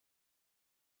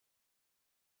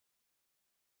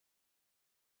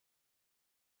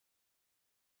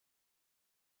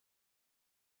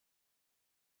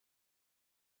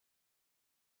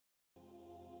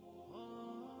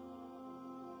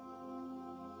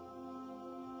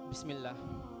Bismillah.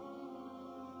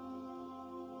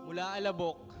 Mula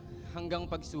alabok hanggang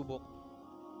pagsubok.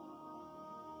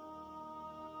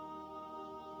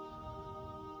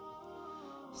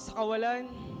 Sa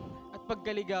kawalan at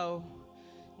pagkaligaw,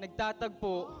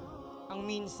 nagtatagpo ang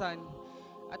minsan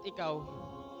at ikaw.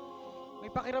 May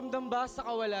pakiramdam ba sa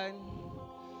kawalan?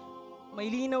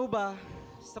 May linaw ba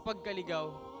sa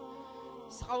pagkaligaw?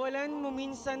 Sa kawalan mo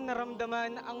minsan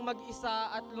naramdaman ang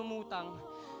mag-isa at lumutang.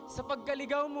 Sa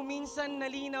pagkaligaw mo minsan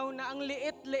nalinaw na ang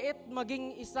liit-liit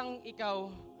maging isang ikaw.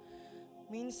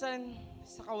 Minsan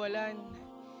sa kawalan,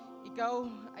 ikaw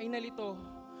ay nalito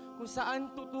kung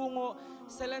saan tutungo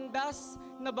sa landas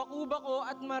na baku-bako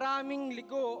at maraming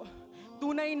liko.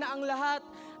 Tunay na ang lahat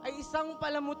ay isang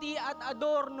palamuti at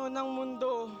adorno ng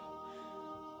mundo.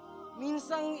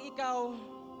 Minsang ikaw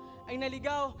ay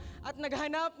naligaw at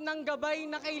naghanap ng gabay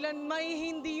na kailan may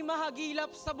hindi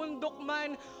mahagilap sa bundok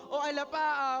man o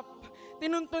alapaap.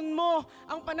 Tinuntun mo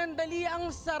ang panandaliang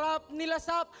sarap,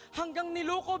 nilasap hanggang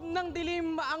nilukob ng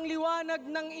dilim ang liwanag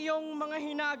ng iyong mga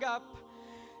hinagap.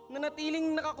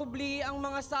 Nanatiling nakakubli ang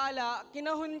mga sala,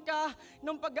 kinahon ka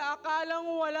ng pag-aakalang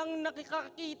walang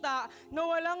nakikakita, na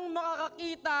walang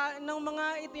makakakita ng mga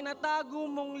itinatago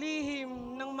mong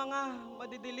lihim, ng mga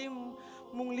madidilim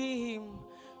mong lihim.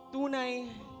 Tunay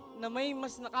na may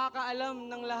mas nakakaalam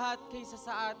ng lahat kaysa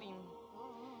sa atin.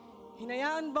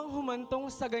 Hinayaan bang humantong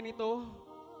sa ganito?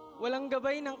 Walang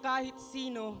gabay ng kahit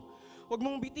sino. Huwag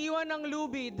mong bitiwan ang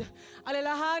lubid,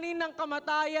 alalahanin ng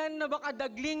kamatayan na baka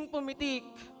dagling pumitik.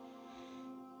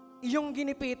 Iyong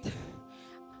ginipit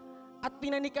at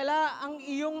tinanikala ang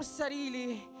iyong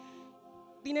sarili.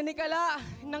 Tinanikala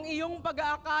ng iyong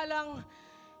pag-aakalang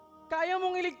kaya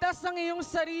mong iligtas ang iyong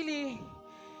sarili.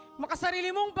 Makasarili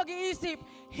mong pag-iisip,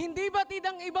 hindi batid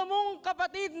ang iba mong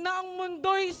kapatid na ang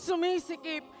mundo'y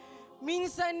sumisikip.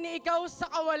 Minsan ni ikaw sa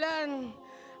kawalan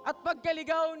at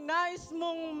pagkaligaw, nais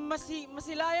mong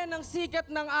masilayan ng sikat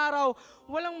ng araw.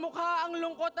 Walang mukha ang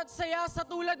lungkot at saya sa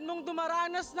tulad mong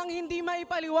dumaranas ng hindi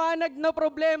maipaliwanag na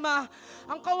problema.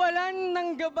 Ang kawalan ng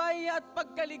gabay at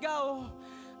pagkaligaw,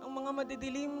 ang mga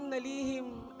madidilim na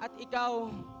lihim at ikaw,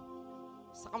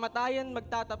 sa kamatayan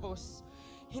magtatapos.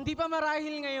 Hindi pa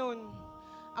marahil ngayon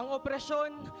ang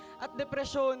opresyon at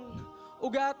depresyon,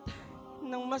 ugat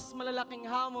ng mas malalaking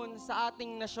hamon sa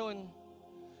ating nasyon.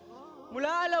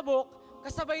 Mula alabok,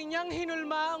 kasabay niyang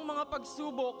hinulma ang mga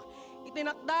pagsubok.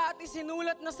 Itinakda at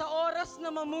isinulat na sa oras na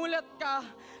mamulat ka.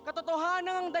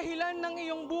 Katotohanan ang dahilan ng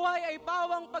iyong buhay ay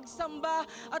pawang pagsamba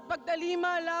at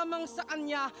pagdalima lamang sa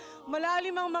Kanya.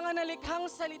 Malalim ang mga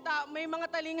nalikhang salita, may mga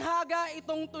talinghaga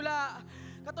itong tula.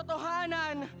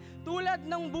 Katotohanan, tulad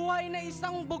ng buhay na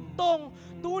isang bugtong,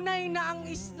 tunay na ang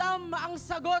Islam ang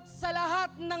sagot sa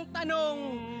lahat ng tanong.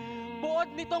 Buod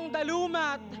nitong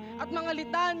dalumat at mga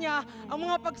litanya, ang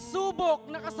mga pagsubok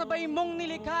na kasabay mong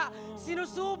nilikha.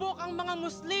 Sinusubok ang mga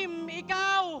Muslim,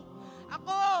 ikaw,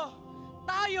 ako,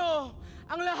 tayo,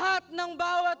 ang lahat ng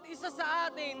bawat isa sa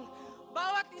atin.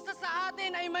 Bawat isa sa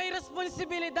atin ay may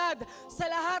responsibilidad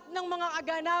sa lahat ng mga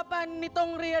kaganapan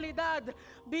nitong realidad.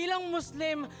 Bilang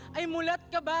Muslim, ay mulat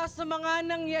ka ba sa mga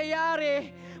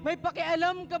nangyayari? May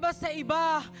pakialam ka ba sa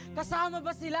iba? Kasama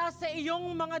ba sila sa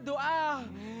iyong mga dua?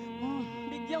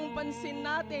 Bigyang pansin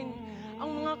natin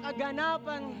ang mga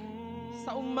kaganapan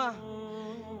sa umma.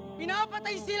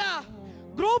 Pinapatay sila,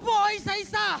 grupo o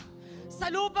isa-isa, sa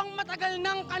lupang matagal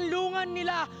ng kanlungan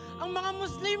nila, ang mga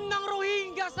Muslim ng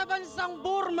Rohingya sa bansang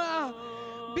Burma,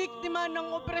 biktima ng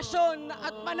opresyon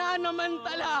at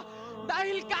pananamantala.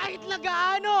 Dahil kahit na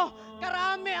gaano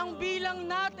karami ang bilang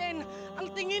natin,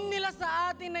 ang tingin nila sa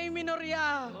atin ay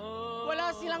minorya.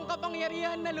 Wala silang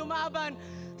kapangyarihan na lumaban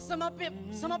sa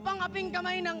mapangaping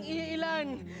kamay ng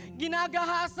iilan.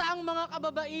 Ginagahasa ang mga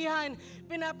kababaihan,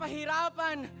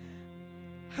 pinapahirapan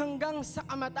hanggang sa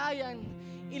kamatayan.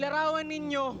 Ilarawan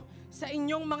ninyo sa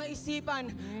inyong mga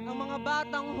isipan ang mga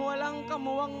batang walang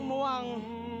kamuwang-muwang,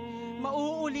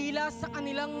 mauulila sa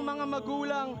kanilang mga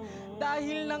magulang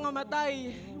dahil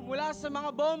nangamatay mula sa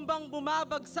mga bombang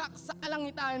bumabagsak sa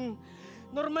kalangitan.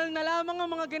 Normal na lamang ang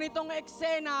mga ganitong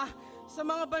eksena sa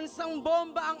mga bansang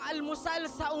bomba ang almusal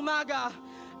sa umaga.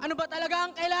 Ano ba talaga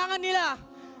ang kailangan nila?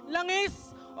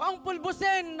 Langis o ang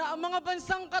pulbusin na ang mga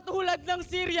bansang katulad ng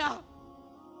Syria?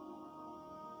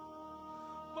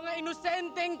 Mga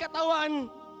inosenteng katawan,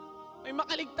 may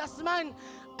makaligtas man,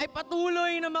 ay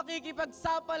patuloy na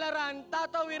makikipagsapalaran,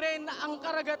 tatawirin ang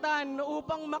karagatan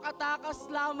upang makatakas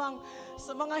lamang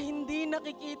sa mga hindi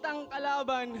nakikitang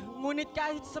kalaban. Ngunit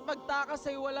kahit sa pagtakas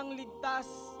ay walang ligtas.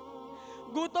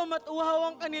 Gutom at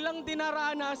uhaw ang kanilang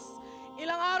dinaranas.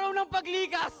 Ilang araw ng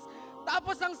paglikas,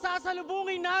 Tapos ang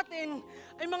sasalubungin natin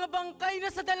ay mga bangkay na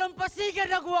sa dalampasigan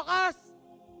nagwakas.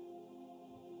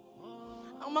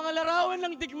 Ang mga larawan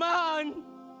ng digmaan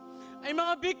ay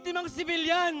mga biktimang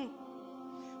sibilyan.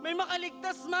 May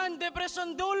makaligtas man,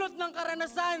 depresyon dulot ng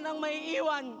karanasan ang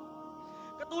maiiwan.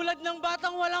 Katulad ng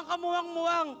batang walang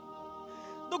kamuwang-muwang,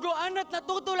 duguan at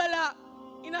natutulala,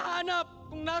 inahanap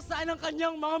kung nasaan ang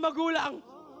kanyang mga magulang.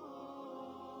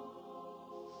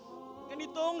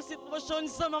 Ganito ang sitwasyon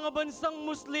sa mga bansang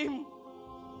Muslim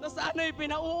na sana'y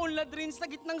pinauunlad rin sa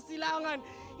gitnang silangan.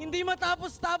 Hindi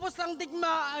matapos-tapos ang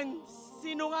digmaan.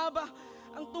 Sino nga ba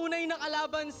ang tunay na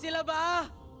kalaban? Sila ba?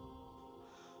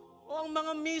 O ang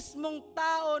mga mismong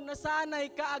tao na sana'y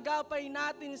kaagapay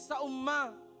natin sa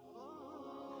umma?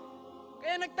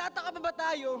 Kaya nagtataka pa ba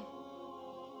tayo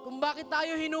kung bakit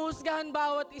tayo hinuhusgahan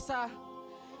bawat isa?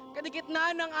 Kadikit na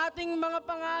ng ating mga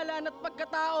pangalan at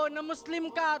pagkatao na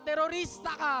Muslim ka, terorista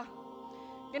ka.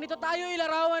 Ganito tayo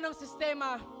ilarawan ng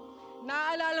sistema.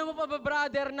 Naaalala mo pa ba,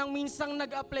 brother, nang minsang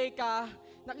nag-apply ka,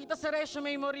 nakita sa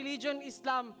resume mo, religion,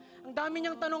 Islam. Ang dami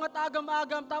niyang tanong at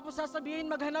agam-agam, tapos sasabihin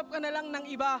maghanap ka na lang ng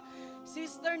iba.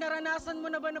 Sister, naranasan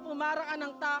mo na ba na pumara ka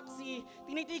ng taxi?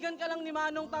 Tinitigan ka lang ni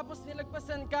Manong tapos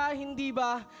nilagpasan ka, hindi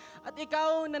ba? At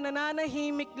ikaw na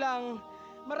nananahimik lang,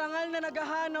 marangal na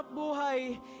naghahanap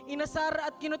buhay, inasar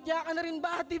at kinutya ka na rin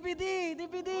ba? DVD.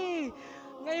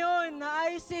 Ngayon, na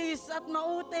ISIS at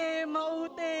maute,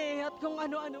 at kung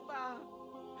ano-ano pa.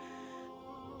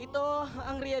 Ito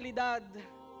ang realidad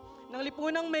ng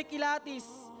lipunang may kilatis.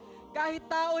 Kahit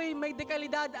tao'y may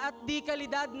dekalidad at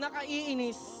dikalidad na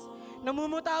kaiinis.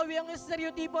 Namumutawi ang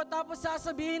estereotipo tapos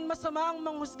sasabihin masama ang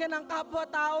manghusga ng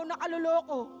kapwa-tao na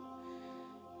kaluloko.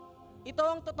 Ito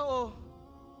ang totoo.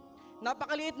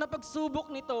 Napakaliit na pagsubok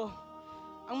nito.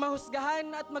 Ang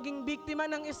mahusgahan at maging biktima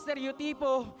ng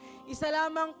estereotipo, isa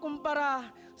lamang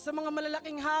kumpara sa mga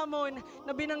malalaking hamon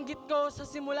na binanggit ko sa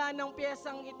simula ng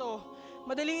piyesang ito.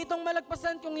 Madali itong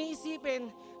malagpasan kung iisipin.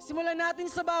 Simulan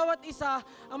natin sa bawat isa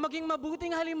ang maging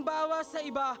mabuting halimbawa sa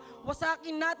iba.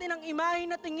 Wasakin natin ang imahe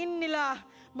na tingin nila.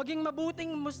 Maging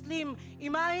mabuting Muslim,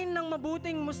 imahin ng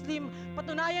mabuting Muslim.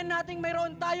 Patunayan natin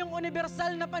mayroon tayong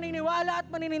universal na paniniwala at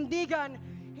paninindigan.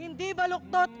 Hindi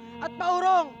baluktot at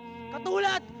paurong.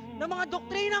 Katulad ng mga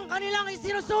doktrinang kanilang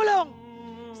isinusulong.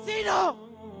 Sino?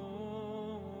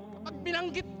 Kapag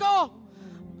binanggit ko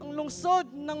ang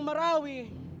lungsod ng Marawi,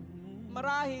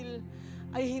 marahil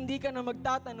ay hindi ka na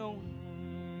magtatanong.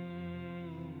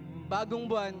 Bagong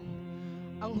buwan,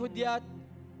 ang hudyat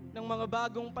ng mga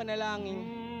bagong panalangin.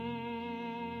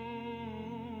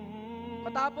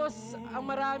 Matapos ang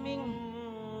maraming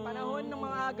panahon ng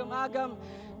mga agam-agam,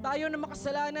 tayo na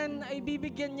makasalanan ay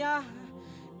bibigyan niya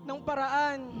ng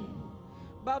paraan,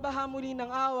 babaha muli ng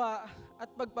awa at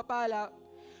pagpapala.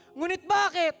 Ngunit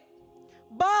bakit?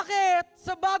 Bakit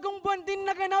sa bagong buwan din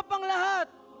naganap ang lahat?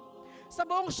 Sa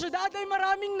buong syudad ay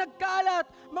maraming nagkalat,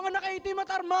 mga nakaitim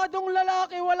at armadong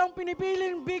lalaki, walang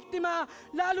pinipiling biktima,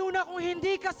 lalo na kung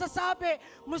hindi ka sasapi,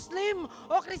 Muslim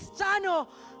o Kristiyano,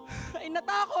 ay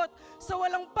natakot sa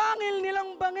walang pangil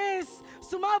nilang bangis,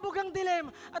 sumabog ang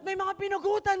dilim at may mga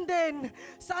pinugutan din.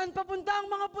 Saan papunta ang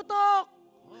mga putok?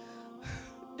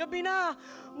 Gabi na,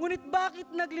 ngunit bakit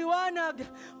nagliwanag?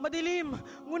 Madilim,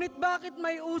 ngunit bakit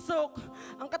may usok?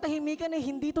 Ang katahimikan ay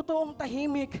hindi totoong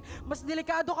tahimik. Mas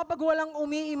delikado kapag walang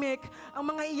umiimik.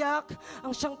 Ang mga iyak,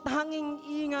 ang siyang tanging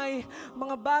ingay.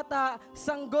 Mga bata,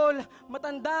 sanggol,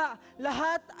 matanda,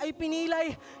 lahat ay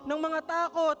pinilay ng mga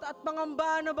takot at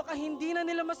pangamba na baka hindi na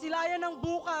nila masilayan ang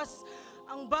bukas.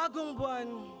 Ang bagong buwan,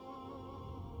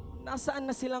 nasaan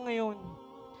na sila ngayon?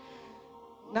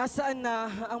 Nasaan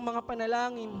na ang mga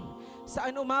panalangin?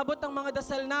 Saan umabot ang mga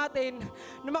dasal natin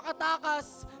na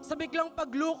makatakas sa biglang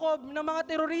paglukob ng mga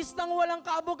teroristang walang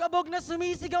kaabog-abog na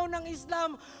sumisigaw ng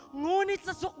Islam, ngunit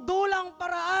sa sukdulang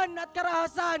paraan at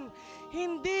karahasan,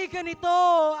 hindi ganito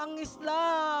ang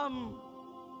Islam.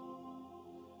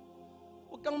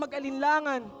 Huwag kang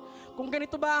mag-alinlangan kung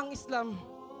ganito ba ang Islam.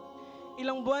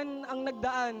 Ilang buwan ang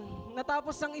nagdaan,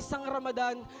 natapos ang isang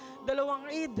Ramadan, 2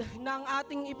 Eid na ang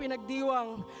ating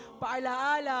ipinagdiwang,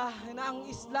 paalaala na ang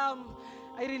Islam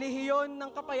ay relihiyon ng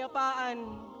kapayapaan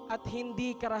at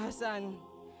hindi karahasan.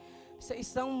 Sa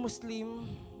isang Muslim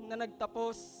na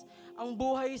nagtapos ang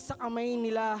buhay sa kamay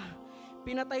nila,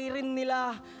 pinatay rin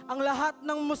nila ang lahat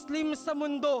ng Muslim sa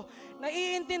mundo.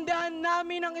 Naiintindihan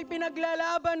namin ang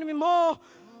ipinaglalaban mo,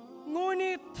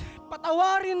 ngunit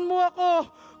patawarin mo ako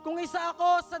kung isa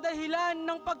ako sa dahilan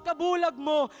ng pagkabulag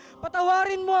mo.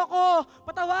 Patawarin mo ako,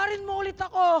 patawarin mo ulit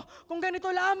ako. Kung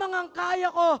ganito lamang ang kaya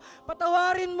ko,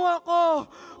 patawarin mo ako.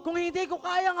 Kung hindi ko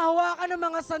kayang hawakan ng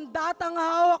mga sandatang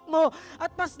hawak mo at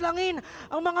paslangin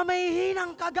ang mga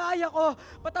mahihinang kagaya ko,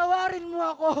 patawarin mo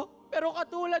ako. Pero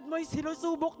katulad mo'y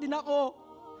sinusubok din ako.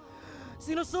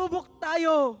 Sinusubok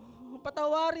tayo.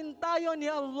 Patawarin tayo ni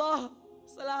Allah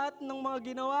sa lahat ng mga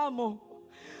ginawa mo.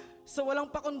 Sa walang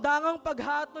pakundangang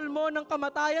paghatol mo ng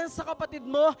kamatayan sa kapatid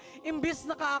mo, imbis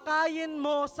na kaakayin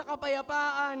mo sa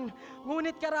kapayapaan,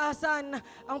 ngunit karahasan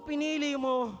ang pinili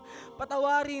mo.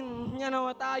 Patawarin niya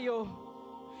naman tayo.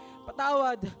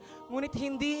 Patawad, ngunit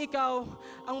hindi ikaw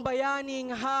ang bayaning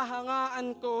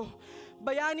hahangaan ko.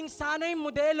 Bayaning sana'y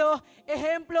modelo,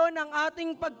 ehemplo ng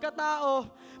ating pagkatao.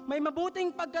 May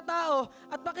mabuting pagkatao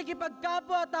at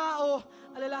pakikipagkapwa-tao.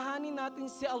 Alalahanin natin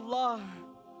si Allah.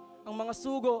 Ang mga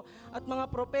sugo at mga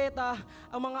propeta,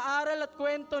 ang mga aral at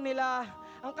kwento nila,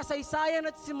 ang kasaysayan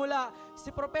at simula, si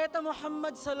Propeta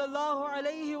Muhammad sallallahu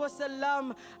alaihi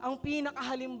wasallam ang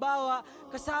pinakahalimbawa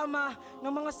kasama ng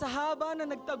mga sahaba na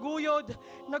nagtaguyod,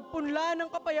 nagpunla ng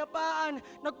kapayapaan,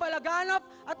 nagpalaganap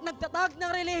at nagtatag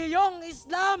ng relihiyong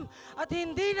Islam at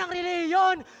hindi ng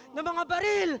relihiyon ng mga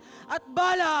baril at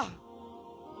bala.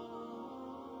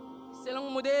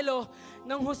 Silang modelo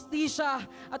ng hustisya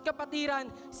at kapatiran.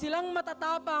 Silang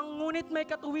matatapang ngunit may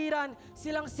katuwiran.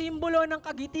 Silang simbolo ng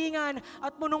kagitingan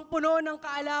at punong-puno ng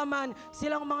kaalaman.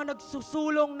 Silang mga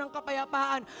nagsusulong ng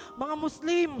kapayapaan. Mga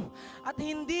Muslim at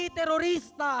hindi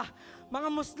terorista. Mga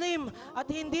Muslim at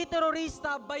hindi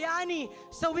terorista. Bayani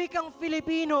sa wikang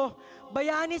Filipino.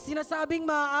 Bayani sinasabing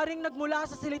maaaring nagmula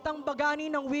sa silitang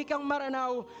bagani ng wikang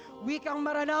Maranao. Wikang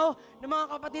Maranao ng mga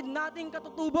kapatid nating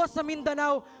katutubo sa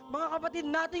Mindanao. Mga kapatid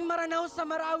nating Maranao sa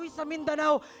Marawi sa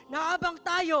Mindanao. Na habang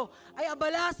tayo ay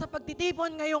abala sa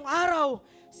pagtitipon ngayong araw,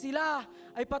 sila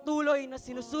ay patuloy na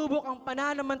sinusubok ang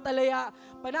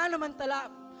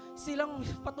silang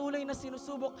patuloy na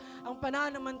sinusubok ang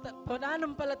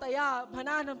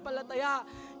pananampalataya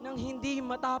ng hindi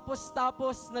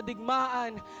matapos-tapos na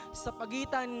digmaan sa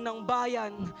pagitan ng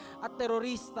bayan at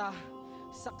terorista.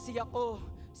 Saksi ako,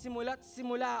 simula't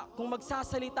simula, kung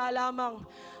magsasalita lamang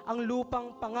ang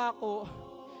lupang pangako,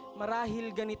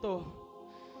 marahil ganito.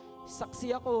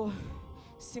 Saksi ako,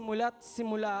 simula't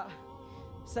simula,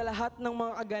 sa lahat ng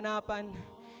mga kaganapan,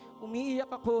 umiiyak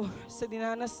ako sa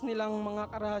dinanas nilang mga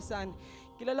karahasan.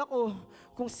 Kilala ko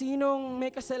kung sinong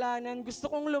may kasalanan. Gusto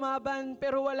kong lumaban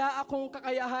pero wala akong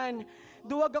kakayahan.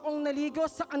 Duwag akong naligo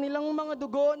sa kanilang mga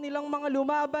dugo, nilang mga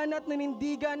lumaban at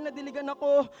nanindigan. Nadiligan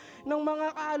ako ng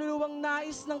mga kaluluwang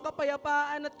nais ng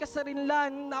kapayapaan at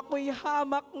kasarinlan na ako'y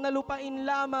hamak na lupain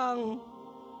lamang.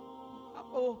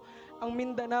 Ako, ang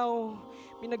Mindanao,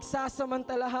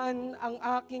 pinagsasamantalahan ang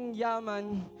aking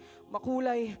yaman.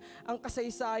 Makulay ang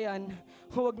kasaysayan,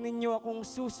 huwag ninyo akong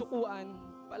susukuan.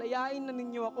 Palayain na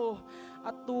ninyo ako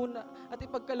at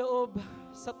ipagkaloob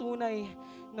sa tunay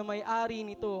na may-ari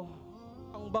nito,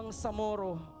 ang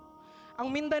Bangsamoro.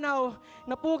 Ang Mindanao,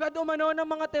 napugad umano ng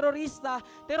mga terorista.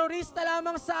 Terorista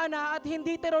lamang sana at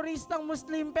hindi teroristang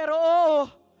Muslim, pero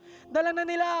oo, dala na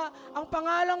nila ang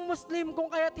pangalang Muslim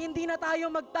kung kaya't hindi na tayo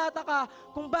magtataka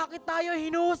kung bakit tayo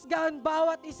hinuhusgahan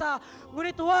bawat isa.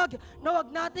 Ngunit huwag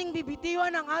nating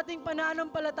bibitiwan ang ating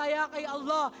pananampalataya kay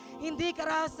Allah. Hindi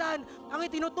karahasan ang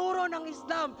itinuturo ng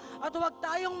Islam at huwag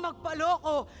tayong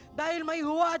magpaloko dahil may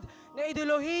huwad na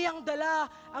ideolohiyang dala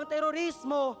ang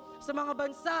terorismo sa mga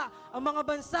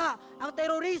bansa, ang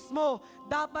terorismo.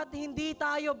 Dapat hindi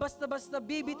tayo basta-basta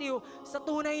bibitiw sa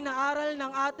tunay na aral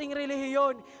ng ating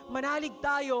relihiyon. Manalig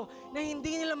tayo na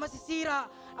hindi nila masisira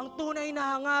ang tunay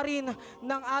na hangarin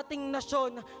ng ating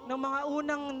nasyon, ng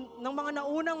mga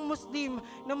naunang Muslim,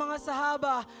 ng mga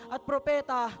sahaba at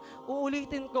propeta.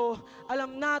 Uulitin ko,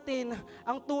 alam natin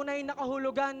ang tunay na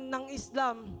kahulugan ng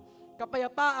Islam,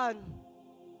 kapayapaan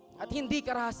at hindi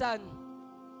karahasan.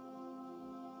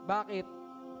 Bakit?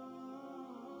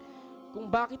 Kung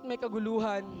bakit may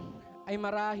kaguluhan ay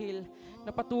marahil na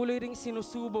patuloy ring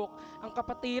sinusubok ang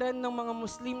kapatiran ng mga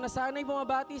Muslim na sana'y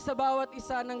bumabati sa bawat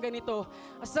isa ng ganito.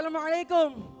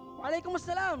 Assalamualaikum!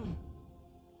 Waalaikumsalam!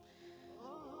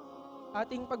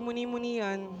 Ating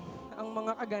pagmuni-munian ang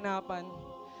mga kaganapan.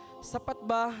 Sapat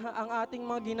ba ang ating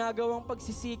mga ginagawang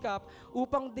pagsisikap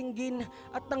upang dinggin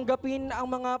at tanggapin ang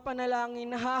mga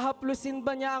panalangin? Hahaplusin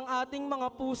ba niya ang ating mga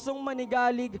pusong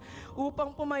manigalig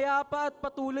upang pumayapa at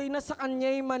patuloy na sa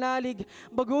Kanya'y manalig?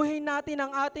 Baguhin natin ang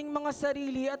ating mga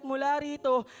sarili at mula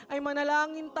rito ay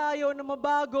manalangin tayo na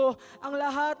mabago ang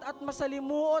lahat at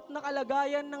masalimuot na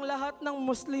kalagayan ng lahat ng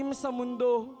Muslim sa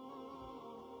mundo.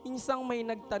 Minsang may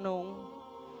nagtanong,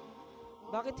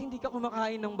 bakit hindi ka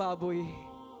kumakain ng baboy?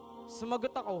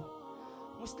 Sumagot ako,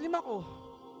 Muslim ako.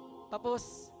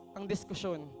 Tapos, ang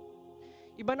diskusyon.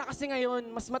 Iba na kasi ngayon,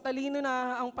 mas matalino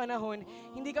na ang panahon.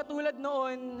 Hindi katulad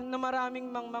noon na maraming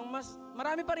mangmang,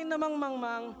 marami pa rin namang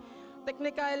mangmang,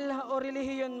 technical o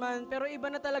relihiyon man, pero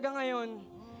iba na talaga ngayon.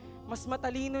 Mas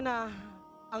matalino na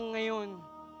ang ngayon.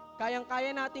 Kayang-kaya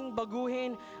nating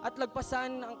baguhin at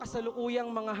lagpasan ang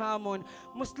kasalukuyang mga hamon.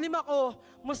 Muslim ako,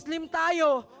 Muslim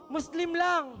tayo, Muslim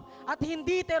lang, at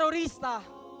hindi terorista.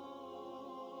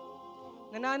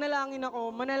 Nananalangin ako,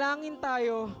 manalangin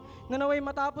tayo, na naway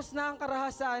matapos na ang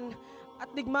karahasan at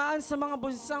digmaan sa mga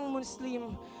bunsang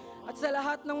Muslim at sa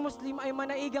lahat ng Muslim ay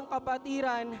manaigang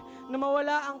kapatiran na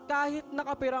mawala ang kahit na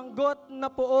kapiranggot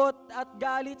na puot at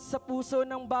galit sa puso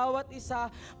ng bawat isa,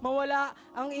 mawala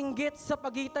ang inggit sa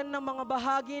pagitan ng mga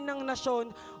bahagi ng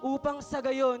nasyon upang sa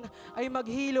gayon ay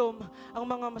maghilom ang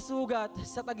mga masugat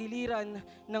sa tagiliran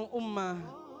ng umma.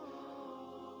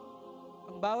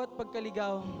 Ang bawat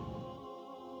pagkaligaw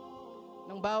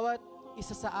ng bawat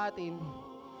isa sa atin,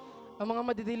 ang mga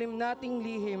madidilim nating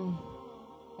lihim,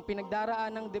 ang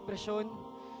pinagdaraan ng depresyon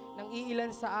ng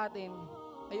iilan sa atin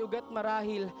ay ugat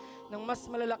marahil ng mas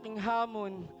malalaking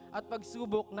hamon at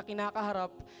pagsubok na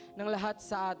kinakaharap ng lahat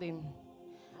sa atin.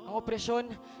 Ang opresyon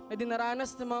na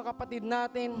dinaranas ng mga kapatid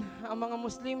natin, ang mga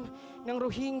Muslim ng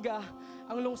Rohingya,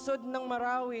 ang lungsod ng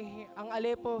Marawi, ang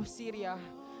Aleppo, Syria,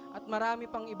 at marami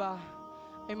pang iba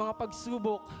ay mga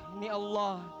pagsubok ni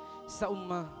Allah sa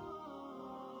umma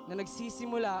na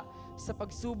nagsisimula sa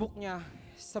pagsubok niya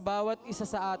sa bawat isa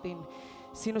sa atin.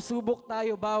 Sinusubok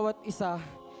tayo bawat isa.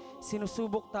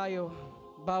 Sinusubok tayo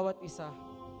bawat isa.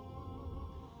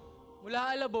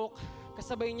 Mula alabok,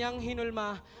 kasabay niyang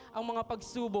hinulma ang mga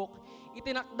pagsubok.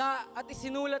 Itinakda at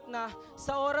isinulat na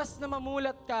sa oras na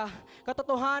mamulat ka,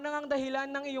 katotohanan ang dahilan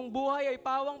ng iyong buhay ay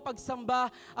pawang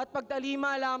pagsamba at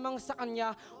pagtalima lamang sa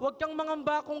Kanya. Huwag kang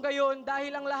mangamba kung gayon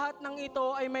dahil ang lahat ng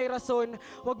ito ay may rason.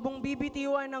 Huwag mong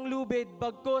bibitiwan ang lubid,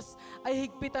 bagkos ay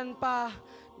higpitan pa.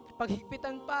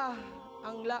 Paghigpitan pa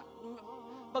ang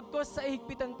bagkos sa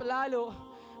higpitan pa lalo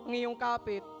ang iyong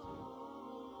kapit.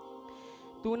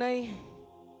 Tunay,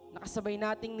 nakasabay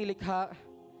nating nilikha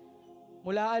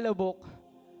mula alabok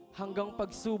hanggang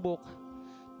pagsubok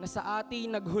na sa ating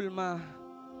naghulma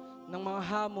ng mga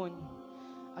hamon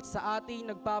at sa ating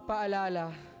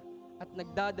nagpapaalala at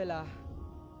nagdadala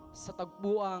sa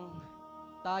tagpuang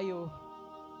tayo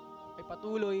ay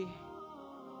patuloy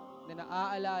na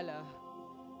naaalala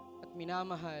at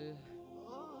minamahal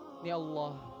ni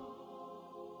Allah.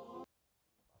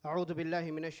 أعوذ بالله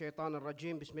من الشيطان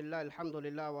الرجيم بسم الله الحمد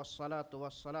لله والصلاة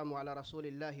والسلام على رسول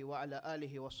الله وعلى آله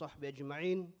وصحبه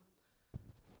أجمعين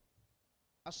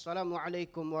السلام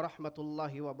عليكم ورحمة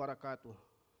الله وبركاته.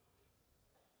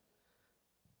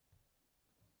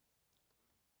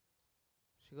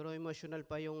 Siguro emotional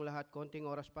pa yung lahat, konting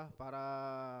oras pa para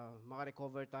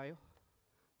makarecover tayo.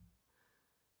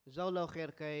 Jazakallahu khair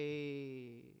kay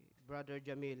Brother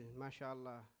Jamil,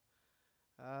 mashallah.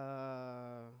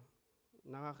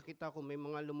 Nakakita ko may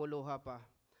mga lumuluha pa.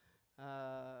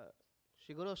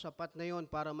 Siguro sapat na yon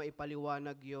para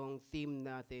maipaliwanag yung theme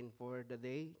natin for the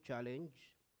day,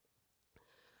 challenge.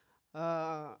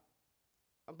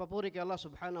 Ang papuri kay Allah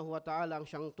subhanahu wa ta'ala ang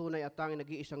siyang tunay at tanging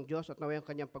nag-iisang Diyos at naway ang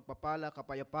kanyang pagpapala,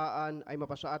 kapayapaan ay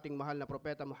mapasa ating mahal na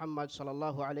propeta Muhammad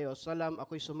sallallahu alaihi wasallam.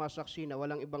 Ako'y sumasaksi na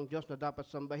walang ibang Diyos na dapat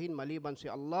sambahin maliban si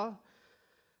Allah.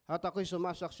 At ako'y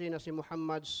sumasaksi na si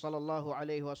Muhammad sallallahu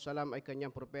alaihi wasallam ay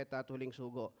kanyang propeta at huling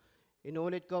sugo.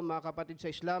 Inuulit ko mga kapatid sa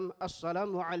Islam,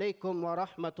 Assalamu alaikum wa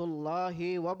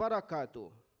rahmatullahi wa barakatuh.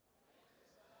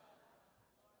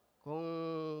 Kung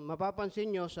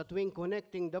mapapansin nyo sa tuwing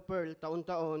Connecting the Pearl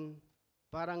taon-taon,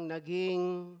 parang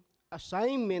naging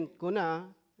assignment ko na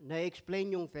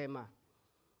na-explain yung tema.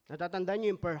 Natatandaan nyo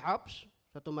yung perhaps,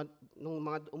 nung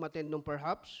mga umattend nung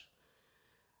perhaps,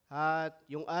 at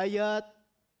yung ayat.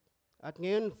 At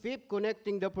ngayon, fifth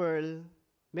Connecting the Pearl,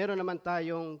 meron naman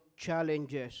tayong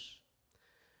challenges.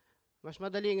 Mas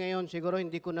madali ngayon, siguro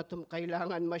hindi ko na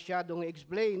kailangan masyadong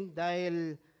explain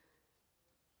dahil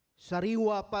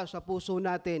sariwa pa sa puso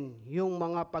natin yung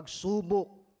mga pagsubok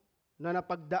na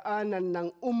napagdaanan ng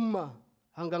umma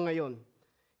hanggang ngayon.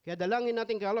 Kaya dalangin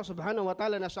natin kay Allah subhanahu wa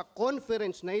ta'ala na sa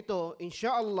conference na ito,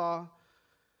 insyaAllah,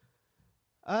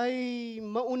 ay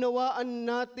maunawaan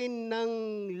natin ng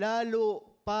lalo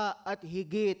pa at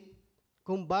higit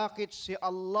kung bakit si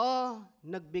Allah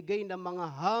nagbigay ng mga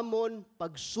hamon,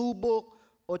 pagsubok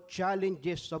o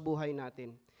challenges sa buhay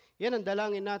natin. Yan ang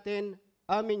dalangin natin.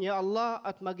 Amin ya Allah,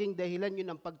 at maging dahilan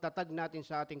yun ang pagtatag natin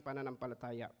sa ating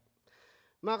pananampalataya.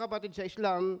 Mga kapatid sa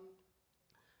Islam,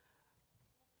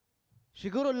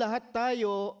 Siguro lahat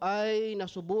tayo ay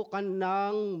nasubukan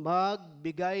ng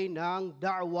magbigay ng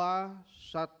da'wa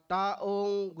sa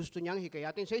taong gusto niyang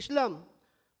hikayatin sa Islam.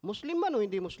 Muslim man o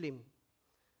hindi Muslim.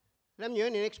 Alam niyo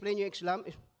yun, in-explain yung Islam.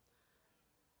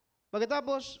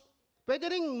 Pagkatapos,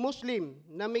 pwede ring Muslim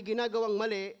na may ginagawang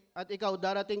mali at ikaw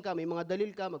darating ka, may mga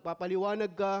dalil ka,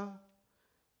 magpapaliwanag ka.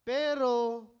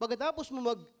 Pero pagkatapos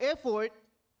mo mag-effort,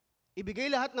 ibigay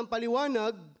lahat ng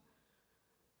paliwanag,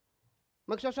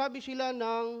 magsasabi sila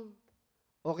ng,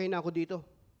 okay na ako dito.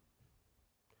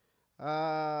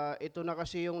 Ito na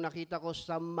kasi yung nakita ko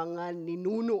sa mga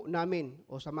ninuno namin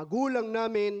o sa magulang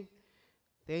namin.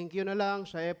 Thank you na lang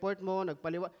sa effort mo,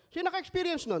 nagpaliwanag. Sino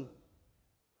naka-experience nun?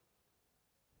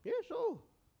 Yes, so.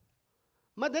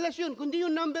 Madalas yun, kundi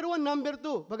yung number 1, number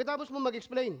 2. Pagkatapos mo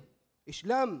mag-explain,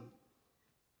 Islam.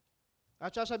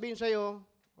 At sasabihin sa'yo,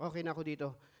 okay na ako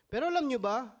dito. Pero alam nyo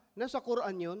ba, nasa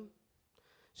Quran yun?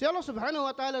 Si Allah subhanahu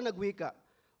wa ta'ala nagwika,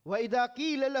 وَإِذَا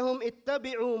قِيلَ لَهُمْ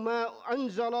اتَّبِعُوا مَا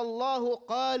أَنزَلَ اللَّهُ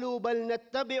قَالُوا بَلْ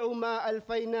نَتَّبِعُ مَا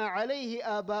أَلْفَيْنَا عَلَيْهِ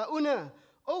آبَاؤُنَا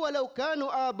وَلَوْ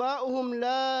كَانُوا آبَاؤُهُمْ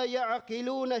لَا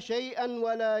يَعْقِلُونَ شَيْئًا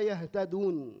وَلَا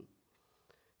يَهْتَدُونَ.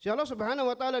 Si Allah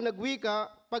subhanahu wa ta'ala nagwika,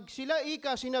 pag sila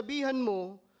sinabihan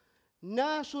mo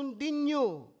na sundin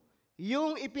nyo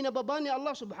yung ipinababa ni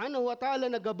Allah subhanahu wa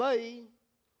ta'ala na gabay,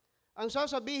 ang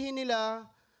sasabihin nila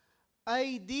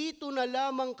ay dito na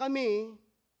lamang kami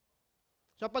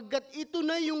sapagkat ito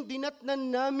na yung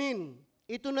dinatnan namin,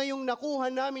 ito na yung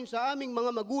nakuha namin sa aming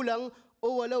mga magulang o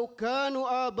walau kanu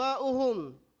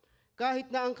abauhum. Kahit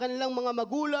na ang kanilang mga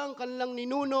magulang, kanilang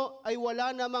ninuno ay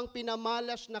wala namang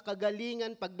pinamalas na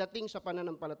kagalingan pagdating sa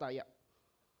pananampalataya.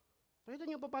 Nakita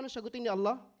niyo pa paano sagutin ni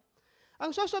Allah?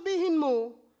 Ang sasabihin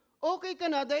mo, okay ka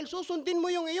na dahil susundin mo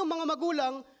yung iyong mga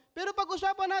magulang, pero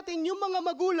pag-usapan natin yung mga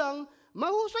magulang,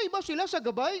 mahusay ba sila sa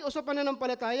gabay o sa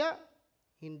pananampalataya?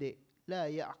 Hindi. La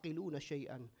ya'qiluna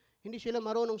shay'an. Hindi sila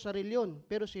marunong sa reliyon,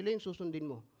 pero sila yung susundin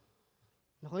mo.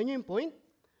 Nakuha niyo yung point?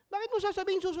 Bakit mo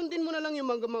sasabihin susundin mo na lang yung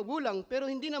mga magulang, pero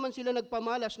hindi naman sila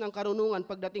nagpamalas ng karunungan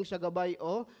pagdating sa gabay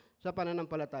o sa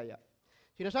pananampalataya?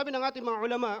 Sinasabi ng ating mga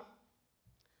ulama,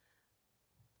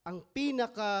 ang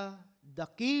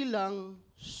pinakadakilang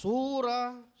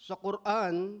sura sa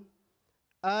Quran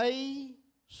ay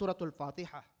Suratul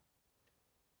Fatiha.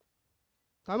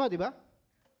 Tama, di ba?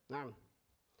 Naam.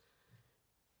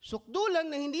 Sukdulan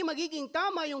na hindi magiging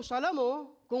tama yung sala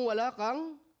mo kung wala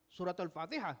kang Suratul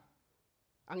Fatiha.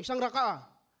 Ang isang raka'a,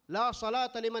 la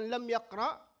salata liman lam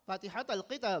yaqra Fatihatal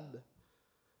Kitab.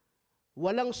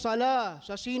 Walang sala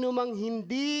sa sino mang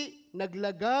hindi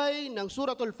naglagay ng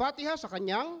Suratul Fatiha sa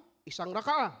kanyang isang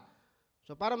raka'a.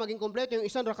 So para maging kompleto yung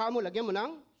isang raka'a mo, lagyan mo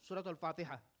ng Suratul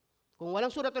Fatiha. Kung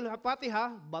walang Suratul Fatiha,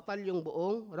 batal yung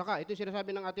buong raka'a. Ito yung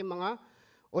sinasabi ng ating mga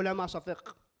ulama sa fiqh.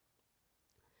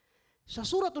 Sa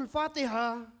Suratul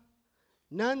Fatiha,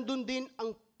 nandun din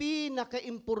ang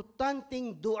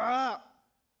pinaka-importanting dua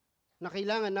na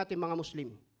kailangan natin mga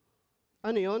Muslim.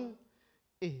 Ano yun?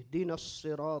 Ihdinas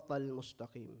siratal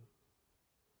mustaqim.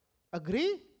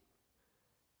 Agree?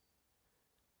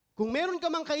 Kung meron ka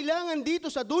mang kailangan dito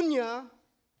sa dunya,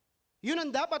 yun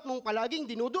ang dapat mong palaging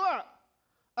dinudua.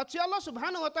 At si Allah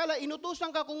subhanahu wa ta'ala,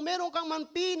 inutusan ka kung meron kang man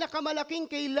pinakamalaking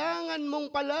kailangan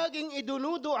mong palaging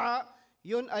idunudua,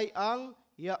 yun ay ang,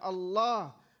 Ya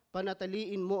Allah,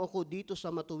 panataliin mo ako dito sa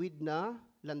matuwid na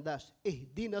landas.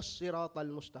 Ihdinas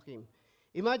siratal mustaqim.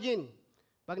 Imagine,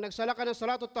 pag nagsala ka ng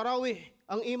salatul tarawih,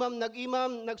 ang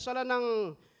nag-imam, nagsala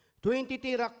ng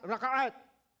 23 rakaat.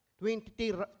 23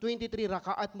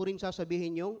 rakaat mo rin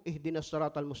sasabihin yung ihdinas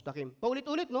siratal mustaqim.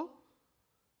 Paulit-ulit, no?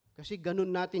 Kasi ganun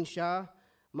natin siya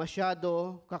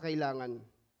masyado kakailangan.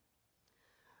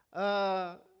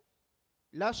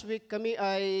 Last week kami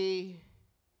ay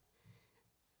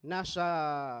nasa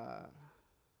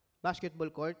basketball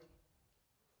court.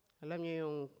 Alam niyo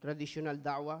yung traditional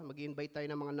da'wah, mag-i-invite tayo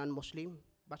ng mga non-Muslim.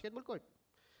 Basketball court.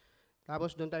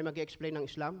 Tapos doon tayo mag-i-explain ng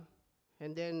Islam.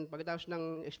 And then, pagkatapos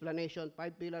ng explanation,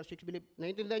 5 pillars, 6 beliefs,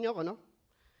 naiintindihan niyo ako, no?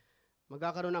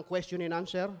 Magkakaroon ng question and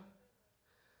answer.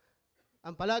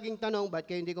 Ang palaging tanong, ba't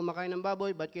kayo hindi kumakain ng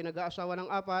baboy? Ba't kayo nag-aasawa ng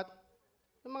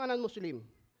 4? Ng mga non-Muslim.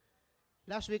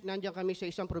 Last week, nandiyan kami sa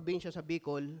isang probinsya sa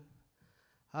Bicol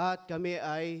at kami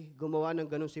ay gumawa ng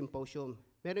ganong symposium.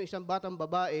 Meron isang batang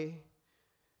babae,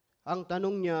 ang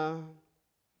tanong niya,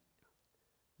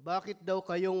 bakit daw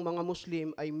kayong mga Muslim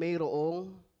ay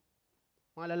mayroong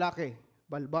mga lalaki,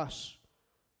 balbas?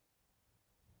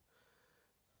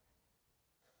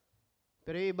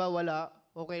 Pero iba wala,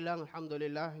 okay lang,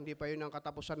 alhamdulillah, hindi pa yun ang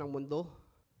katapusan ng mundo.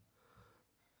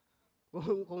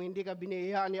 Kung hindi ka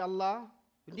biniyayaan ni Allah,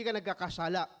 Hindi ka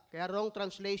nagkakasala. Kaya wrong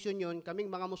translation yun, kaming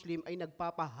mga Muslim ay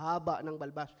nagpapahaba ng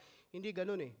balbas. Hindi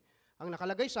ganun eh. Ang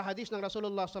nakalagay sa hadis ng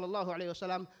Rasulullah sallallahu alaihi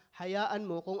wasallam, hayaan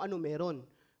mo kung ano meron.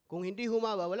 Kung hindi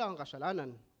humaba, wala kang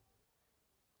kasalanan.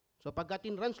 So pagka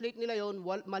tin-translate nila yon,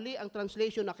 mali ang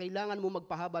translation na kailangan mo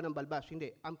magpahaba ng balbas. Hindi.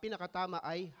 Ang pinakatama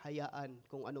ay hayaan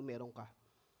kung ano meron ka.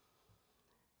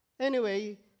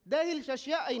 Anyway, dahil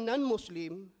siya ay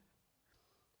non-Muslim,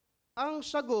 ang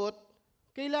sagot,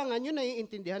 kailangan yun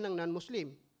naiintindihan ng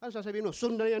non-Muslim. Ano sasabihin mo?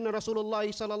 Sunnah yan ng Rasulullah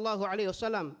sallallahu alaihi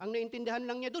wasallam. Ang naiintindihan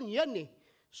lang niya dun, yan eh.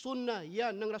 Sunnah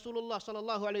yan ng Rasulullah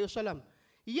sallallahu alaihi wasallam.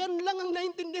 Yan lang ang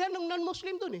naintindihan ng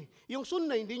non-Muslim dun eh. Yung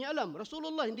sunnah, hindi niya alam.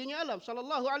 Rasulullah, hindi niya alam.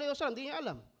 Sallallahu alaihi wasallam, hindi niya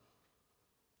alam.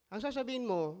 Ang sasabihin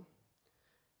mo,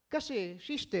 kasi,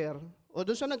 sister, o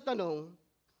dun sa nagtanong,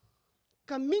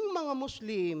 kaming mga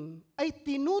Muslim ay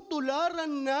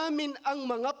tinutularan namin ang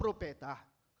mga propeta.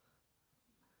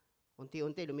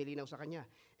 Unti-unti, lumilinaw sa kanya.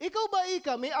 Ikaw ba,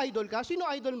 may idol ka? Sino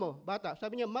idol mo? Bata.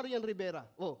 Sabi niya, Marian Rivera.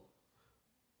 Oh.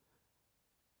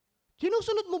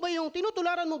 Sinusunod mo ba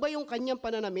tinutularan mo ba yung kanyang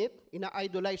pananamit?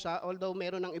 Ina-idolize ha, although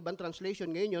meron ng ibang translation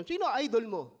ngayon yun. Sino idol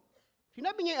mo?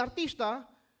 Sinabi niya yung artista,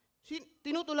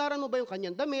 tinutularan mo ba yung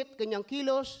kanyang damit, kanyang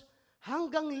kilos?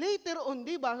 Hanggang later on,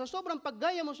 di ba, sa sobrang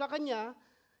paggaya mo sa kanya,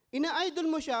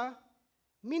 ina-idol mo siya,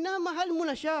 minamahal mo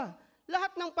na siya.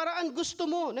 Lahat ng paraan gusto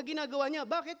mo na ginagawa niya.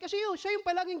 Bakit? Kasi siya yung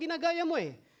palaging ginagaya mo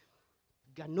eh.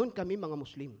 Ganon kami mga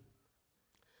Muslim.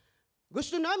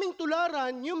 Gusto naming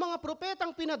tularan yung mga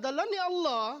propetang pinadala ni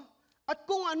Allah at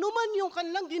kung ano man yung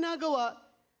kanilang ginagawa,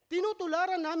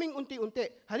 tinutularan naming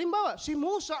unti-unti. Halimbawa, si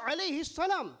Musa alayhi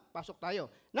salam, pasok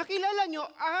tayo, nakilala nyo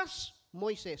as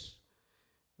Moises.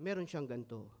 Meron siyang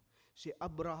ganito. Si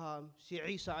Abraham, si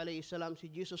Isa alayhi salam, si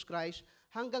Jesus Christ,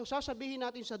 hanggang sasabihin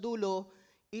natin sa dulo,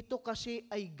 ito kasi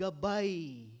ay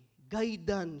gabay,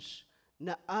 guidance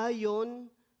na ayon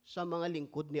sa mga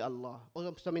lingkod ni Allah o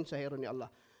sa mensahero ni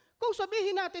Allah. Kung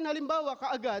sabihin natin halimbawa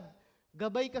kaagad,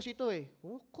 gabay kasi ito eh.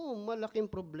 Malaking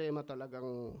problema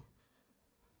talagang.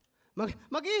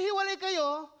 Maghihiwalay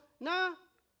kayo na,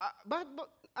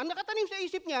 ang nakatanim sa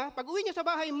isip niya, pag uwi niya sa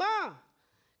bahay, ma,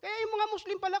 kaya yung mga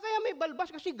Muslim pala, kaya may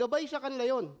balbas kasi gabay sa kanila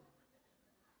yon.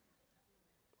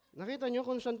 Nakita niyo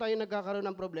kung saan tayo nagkakaroon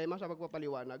ng problema sa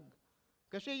pagpapaliwanag?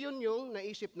 Kasi yun yung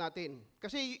naisip natin.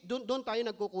 Kasi doon tayo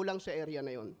nagkukulang sa area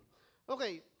na yon.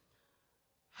 Okay.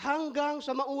 Hanggang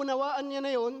sa maunawaan niya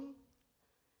na yun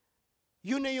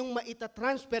na yung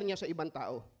maitatransfer niya sa ibang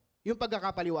tao. Yung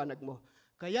pagkakapaliwanag mo.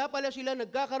 Kaya pala sila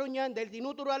nagkakaroon yan dahil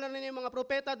tinuturalan na niya yung mga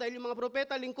propeta, dahil yung mga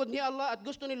propeta lingkod ni Allah at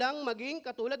gusto nilang maging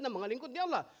katulad ng mga lingkod ni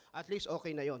Allah. At least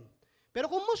okay na yon.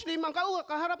 Pero kung Muslim, ang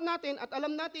kaharap natin at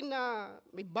alam natin na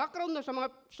may background na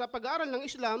sa pag-aaral ng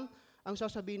Islam, ang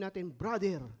sasabihin natin,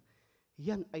 brother,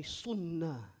 yan ay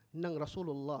sunnah ng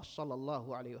Rasulullah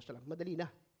sallallahu alaihi wasallam. Madali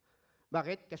na.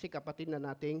 Bakit? Kasi kapatid na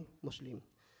nating Muslim.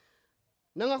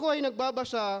 Nang ako ay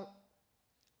nagbabasa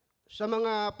sa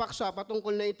mga paksa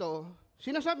patungkol na ito,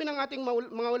 sinasabi ng ating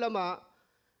mga ulama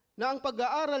na ang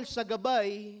pag-aaral sa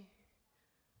gabay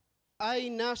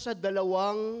ay nasa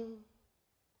dalawang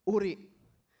uri.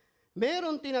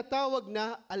 Meron tinatawag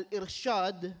na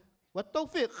al-irshad wa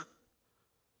tawfiq.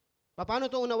 Paano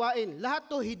ito unawain? Lahat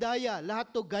to hidayah,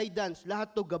 lahat to guidance,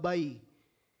 lahat to gabay.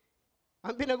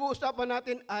 Ang pinag-uusapan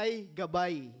natin ay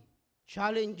gabay.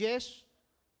 Challenges,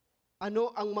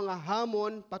 ano ang mga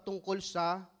hamon patungkol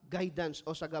sa guidance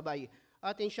o sa gabay.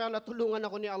 At inshallah, tulungan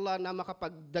ako ni Allah na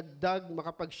makapagdagdag,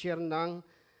 makapag-share ng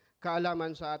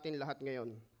kaalaman sa atin lahat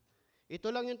ngayon. Ito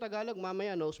lang yung Tagalog,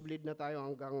 mamaya nosebleed na tayo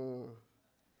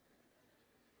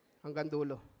hanggang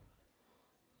dulo.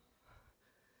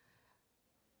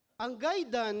 Ang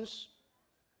guidance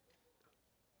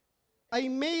ay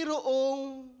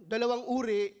mayroong dalawang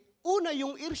uri. Una,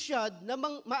 yung irsyad na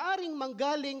maaring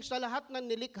manggaling sa lahat ng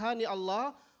nilikha ni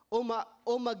Allah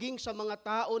o maging sa mga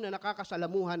tao na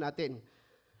nakakasalamuhan natin.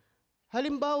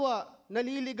 Halimbawa,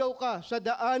 naliligaw ka sa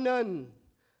daanan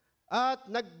at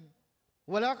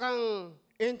wala kang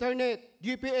internet,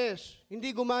 GPS,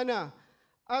 hindi gumana,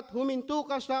 at huminto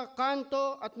ka sa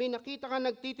kanto at may nakita ka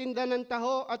nagtitinda ng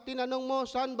taho at tinanong mo,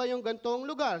 saan ba yung gantong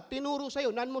lugar? Tinuro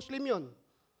sa'yo, non-Muslim yun.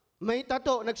 May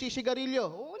tato, nagsisigarilyo.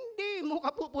 Hindi mo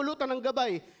kapupulutan ng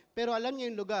gabay. Pero alam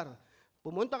niyo yung lugar.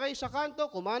 Pumunta kayo sa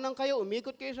kanto, kumanang kayo,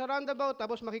 umikot kayo sa roundabout,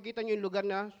 tapos makikita niyo yung lugar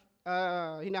na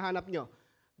hinahanap niyo.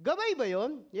 Gabay ba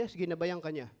yon? Yes, ginabayan ka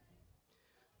niya.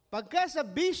 Pagka sa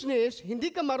business,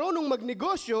 hindi ka marunong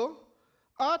magnegosyo,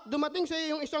 at dumating sa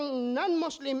iyo yung isang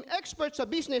non-Muslim expert sa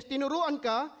business, tinuruan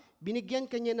ka, binigyan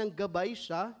ka niya ng gabay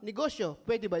sa negosyo.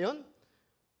 Pwede ba yon?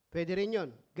 Pwede rin yon.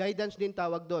 Guidance din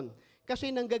tawag doon. Kasi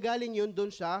nanggagaling yun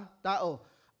doon sa tao.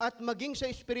 at maging sa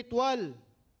espiritual.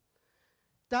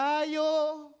 Tayo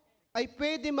ay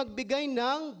pwede magbigay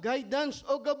ng guidance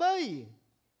o gabay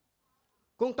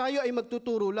kung tayo ay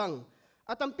magtuturo lang.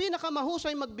 At ang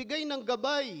pinakamahusay magbigay ng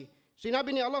gabay,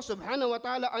 sinabi ni Allah subhanahu wa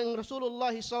ta'ala, ang Rasulullah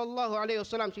sallallahu alaihi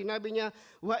wasallam, sinabi niya,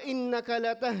 wa innaka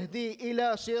latahdi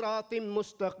ila siratim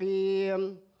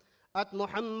mustaqim. At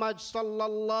Muhammad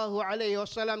sallallahu alaihi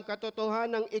wasallam,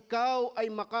 katotohanan ikaw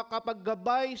ay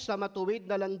makakapaggabay sa matuwid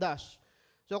na landas.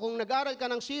 So kung nag-aral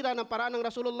ka ng sira ng paraan ng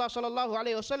Rasulullah sallallahu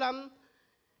alaihi wasallam,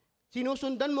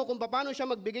 sinusundan mo kung paano siya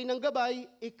magbigay ng gabay,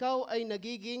 ikaw ay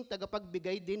nagiging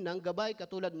tagapagbigay din ng gabay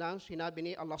katulad ng sinabi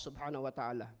ni Allah subhanahu wa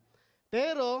ta'ala.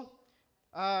 Pero,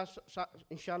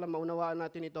 inshallah maunawaan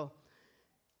natin ito.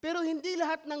 Pero hindi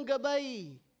lahat ng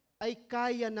gabay ay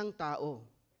kaya ng tao.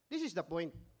 This is the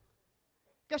point.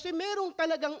 Kasi merong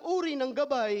talagang uri ng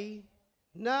gabay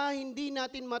na hindi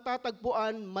natin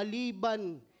matatagpuan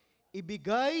maliban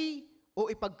ibigay o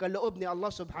ipagkaloob ni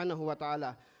Allah subhanahu wa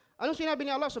ta'ala. Anong sinabi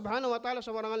ni Allah subhanahu wa ta'ala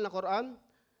sa marangal na Quran?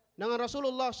 Nang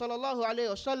Rasulullah sallallahu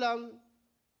alaihi wasallam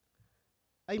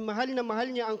ay mahal na mahal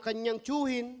niya ang kanyang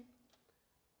tiyuhin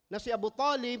na si Abu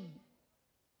Talib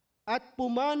at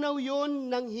pumanaw yon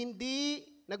ng hindi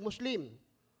nagmuslim.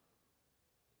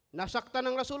 Nasaktan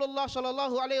ng Rasulullah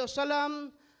sallallahu alaihi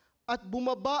wasallam at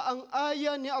bumaba ang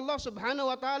aya ni Allah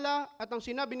subhanahu wa ta'ala at ang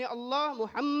sinabi ni Allah,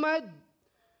 Muhammad,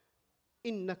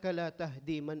 innaka la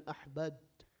tahdi man ahbad,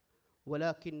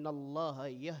 walakin Allah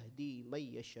yahdi man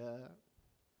yasha.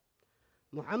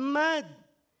 Muhammad,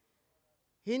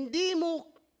 hindi mo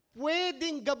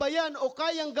pwedeng gabayan o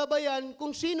kayang gabayan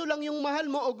kung sino lang yung mahal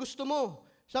mo o gusto mo.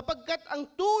 Sapagkat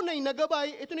ang tunay na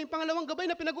gabay, ito na yung pangalawang gabay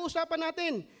na pinag-uusapan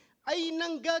natin, ay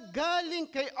nanggagaling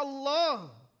kay Allah.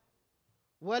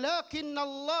 Walakin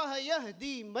Allah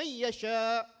yahdi man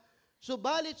yasha.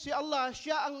 Subalit si Allah,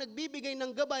 siya ang nagbibigay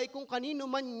ng gabay kung kanino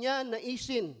man niya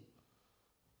naisin.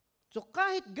 So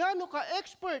kahit gaano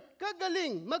ka-expert,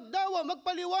 kagaling, magdawa,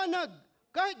 magpaliwanag,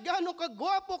 kahit gaano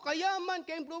kagwapo, kayaman,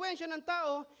 ka-impluensya ng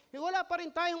tao, wala pa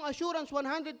rin tayong assurance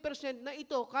 100% na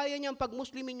ito, kaya niyang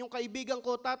pag-muslimin yung kaibigan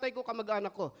ko, tatay ko,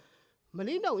 kamag-anak ko.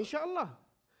 Malinaw, inshallah.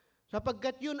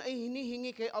 Sapagkat yun ay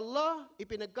hinihingi kay Allah,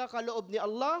 ipinagkakaloob ni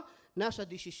Allah, nasa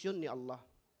desisyon ni Allah.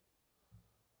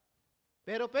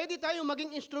 Pero pwede tayong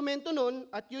maging instrumento nun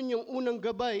at yun yung unang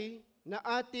gabay na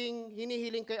ating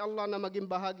hinihiling kay Allah na maging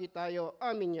bahagi tayo.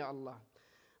 Amin ya Allah.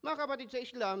 Mga kapatid sa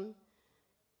Islam,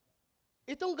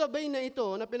 itong gabay na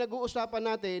ito na pinag-uusapan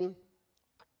natin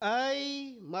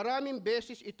ay maraming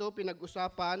beses ito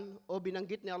pinag-usapan o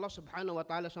binanggit ni Allah subhanahu wa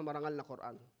ta'ala sa marangal na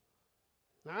Quran.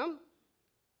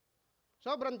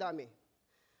 Sobrang dami.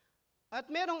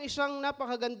 At merong isang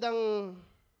napakagandang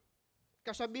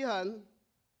kasabihan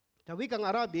sa wikang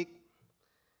Arabic,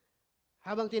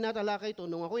 habang tinatalakay ito,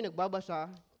 nung ako'y nagbabasa,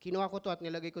 kinuha ko ito at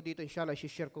nilagay ko dito, inshallah,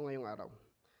 share ko ngayong araw.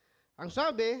 Ang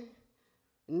sabi,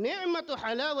 ni'matu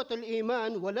halawatul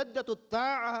iman, waladdatu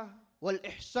ta'a, wal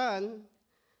ihsan,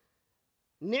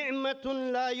 ni'matun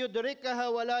la yudrikaha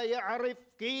wa la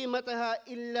ya'rif qimataha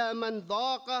illa man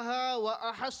dhaqaha wa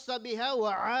ahassa biha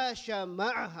wa 'asha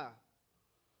ma'aha.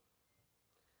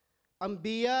 Ang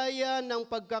biyaya ng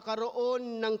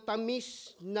pagkakaroon ng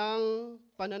tamis ng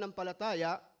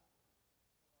pananampalataya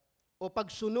o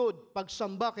pagsunod,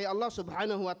 pagsamba kay Allah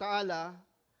subhanahu wa ta'ala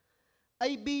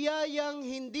ay biyayang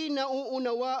hindi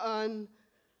nauunawaan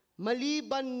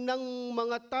maliban ng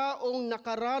mga taong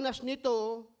nakaranas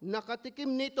nito, nakatikim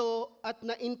nito at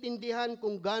naintindihan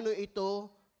kung gaano ito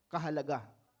kahalaga.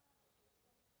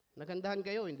 Nagandahan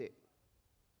kayo, hindi?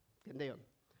 Ganda yun.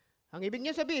 Ang ibig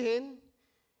niya sabihin,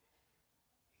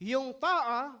 yung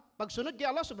ta'a, pagsunod kay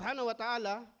Allah subhanahu wa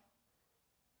ta'ala,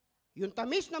 yung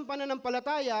tamis ng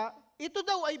pananampalataya, ito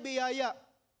daw ay biyaya.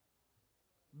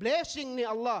 Blessing ni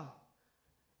Allah.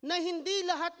 Na hindi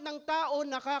lahat ng tao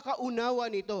nakakaunawa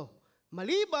nito.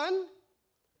 Maliban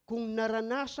kung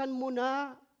naranasan mo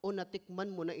na o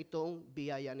natikman mo na itong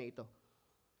biyaya na ito.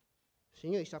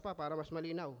 Sinyo, isa pa para mas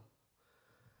malinaw.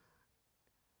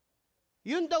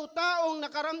 Yun daw taong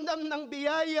nakaramdam ng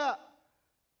biyaya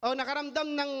o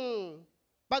nakaramdam ng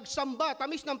pagsamba,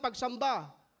 tamis ng pagsamba,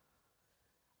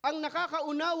 ang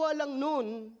nakakaunawa lang nun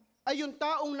ay yung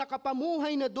taong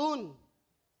nakapamuhay na dun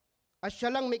at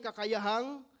siya lang may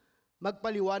kakayahang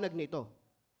magpaliwanag nito.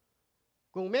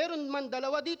 Kung meron man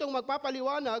dalawa ditong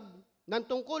magpapaliwanag ng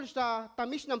tungkol sa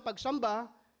tamis ng pagsamba,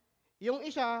 yung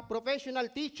isa, professional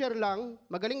teacher lang,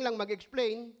 magaling lang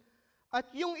mag-explain, at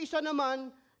yung isa naman,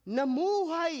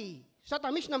 namuhay sa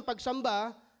tamis ng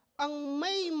pagsamba, ang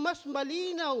may mas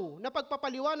malinaw na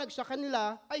pagpapaliwanag sa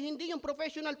kanila ay hindi yung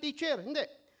professional teacher, hindi.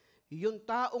 Yung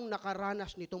taong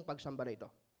nakaranas nitong pagsamba na ito.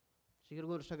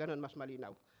 Siguro sa ganun mas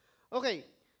malinaw. Okay,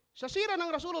 sa sira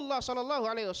ng Rasulullah sallallahu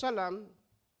alaihi wasallam,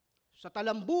 sa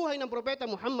talambuhay ng Propeta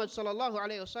Muhammad sallallahu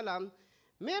alaihi wasallam,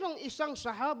 merong isang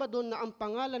sahaba doon na ang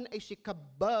pangalan ay si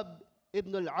Gabay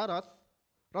ibn al-Arath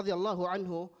radiyallahu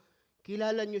anhu.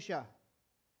 Kilala niyo siya.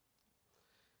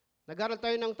 Nag-aral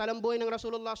tayo ng talambuhay ng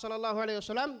Rasulullah sallallahu alaihi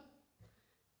wasallam.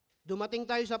 Dumating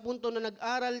tayo sa punto na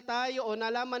nag-aral tayo o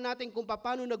nalaman natin kung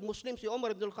paano nag-Muslim si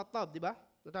Umar ibn al-Khattab, di ba?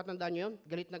 Natatandaan niyo yun?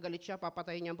 Galit na galit siya,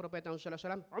 papatayin niya ang Propeta sallallahu alaihi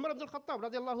wasallam. Umar ibn al-Khattab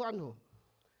radiyallahu anhu.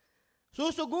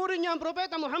 Susugurin niya ang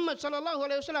Propeta Muhammad sallallahu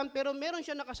alaihi wasallam, pero meron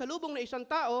siya nakasalubong na isang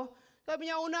tao. Sabi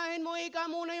niya, unahin mo, ika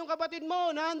muna yung kapatid mo,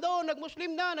 nandoon,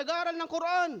 nag-Muslim na, nag-aaral ng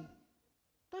Quran.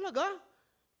 Talaga?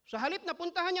 Sa halip na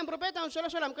puntahan niya ang Propeta sallallahu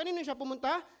alaihi wasallam, kanino siya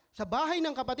pumunta? Sa bahay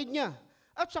ng kapatid niya.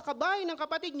 At sa kabahay ng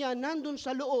kapatid niya, nandun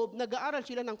sa loob, nag-aaral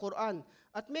sila ng Quran.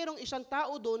 At merong isang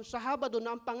tao doon, sahaba doon,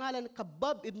 na ang pangalan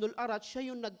Gabay ibn al-Arath,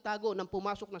 siya yung nagtago nang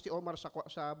pumasok na si Omar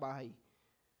sa bahay.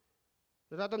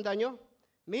 Natatandaan niyo?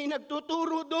 May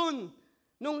nagtuturo doon.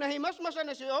 Nung nahimasmasan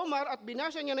na si Omar at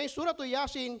binasa niya na yung Suratul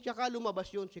Yasin, tsaka lumabas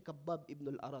yun si Gabay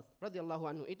ibn al-Arath, radiyallahu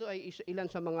anhu. Ito ay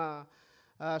ilan sa mga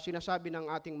sinasabi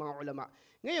ng ating mga ulama.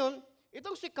 Ngayon,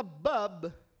 itong si Gabay,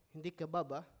 hindi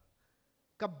Gabay,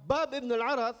 Gabay ibn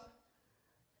al-Arath,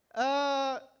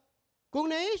 kung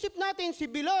naisip natin si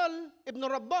Bilal ibn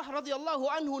Rabah radiyallahu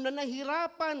anhu na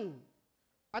nahirapan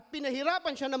at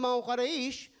pinahirapan siya ng mga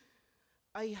Quraysh,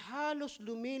 ay halos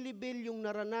lumilibil yung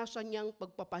naranasan niyang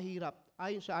pagpapahirap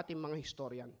ayon sa ating mga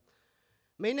historian.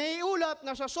 May naiulat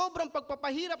na sa sobrang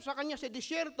pagpapahirap sa kanya sa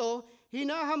disyerto,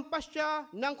 hinahampas siya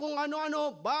ng kung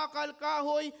ano-ano, bakal,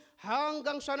 kahoy,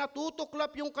 hanggang sa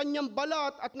natutuklap yung kanyang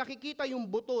balat at nakikita yung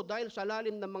buto dahil sa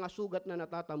lalim ng mga sugat na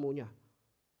natatamo niya.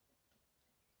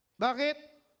 Bakit?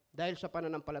 Dahil sa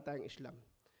pananampalatayang Islam.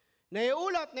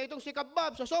 Naiulat na itong si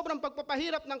Gabay sa sobrang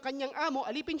pagpapahirap ng kanyang amo,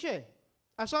 alipin siya.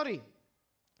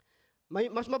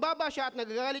 Mas mababa siya at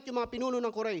nagagalit yung mga pinuno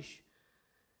ng Quraysh.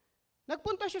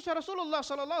 Nagpunta siya sa Rasulullah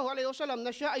sallallahu alaihi wasallam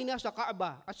na siya ay nasa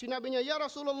Kaaba at sinabi niya, "Ya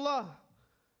Rasulullah,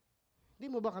 di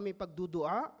mo ba kami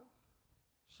pagdudua?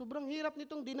 Sobrang hirap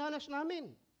nitong dinanas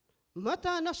namin.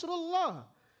 Mata nasrullah?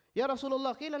 Ya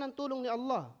Rasulullah, kailan ang tulong ni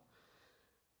Allah?"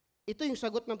 Ito yung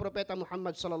sagot ng Propeta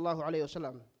Muhammad sallallahu alaihi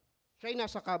wasallam. Siya ay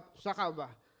nasa Kaaba.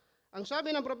 Ang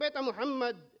sabi ng Propeta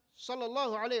Muhammad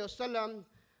sallallahu alaihi wasallam,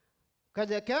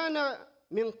 "Kad kana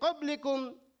min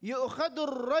qablikum yu'khadu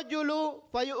ar-rajulu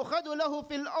fayu'khadu lahu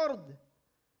fil ard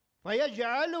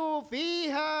fayaj'alu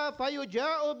fiha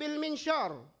fayuja'u bil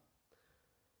minshar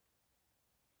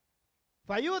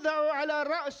fayudha'u ala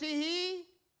ra'sihi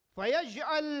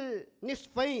fayaj'al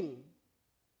nisfain."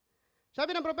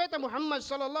 Sabi ng Propeta Muhammad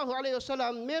sallallahu alaihi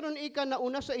wasallam, meron ika na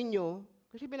una sa inyo,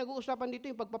 kasi pinag-uusapan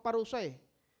dito yung pagpaparusa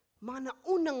mga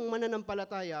naunang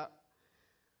mananampalataya,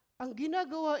 ang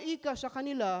ginagawa ika sa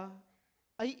kanila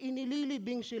ay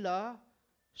inililibing sila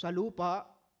sa lupa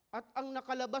at ang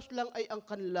nakalabas lang ay ang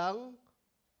kanilang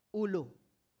ulo.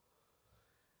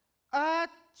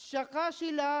 At saka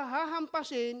sila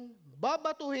hahampasin,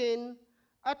 babatuhin,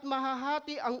 at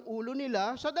mahahati ang ulo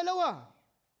nila sa dalawa.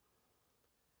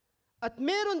 At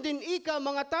meron din ika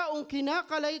mga taong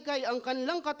kinakalaykay ang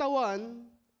kanilang katawan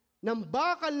ng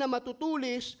bakal na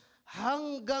matutulis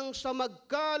hanggang sa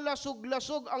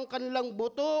magkalasog-lasog ang kanilang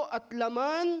buto at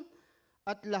laman,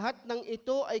 at lahat ng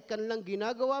ito ay kanilang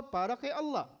ginagawa para kay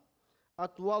Allah.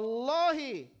 At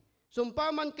wallahi,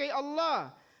 sumpaman kay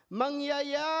Allah,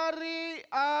 mangyayari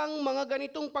ang mga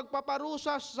ganitong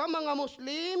pagpaparusa sa mga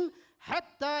Muslim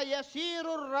hatta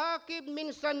yasiru rakib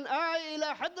min San'a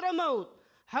ila Hadramaut,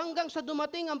 hanggang sa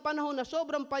dumating ang panahon na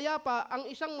sobrang payapa ang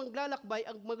isang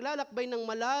maglalakbay ng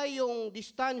malayong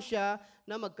distansya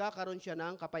na magkakaroon siya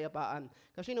ng kapayapaan.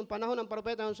 Kasi nung panahon ng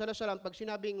Propeta sallallahu alaihi wasallam, pag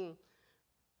sinabing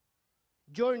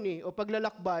journey o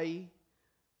paglalakbay,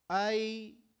 ay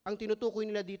ang tinutukoy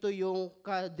nila dito yung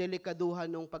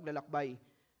kadelikaduhan ng paglalakbay.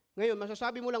 Ngayon,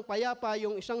 masasabi mo lang payapa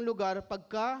yung isang lugar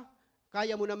pagka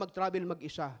kaya mo na mag-travel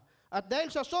mag-isa. At dahil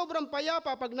sa sobrang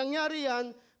payapa, pag nangyari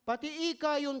yan, pati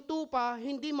ika yung tupa,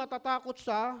 hindi matatakot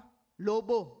sa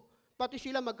lobo. Pati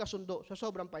sila magkasundo sa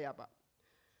sobrang payapa.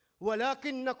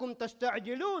 "Walakinnakum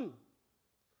tasta'jilun."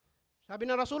 Sabi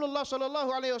ng Rasulullah sallallahu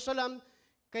alaihi wasallam,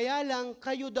 kaya lang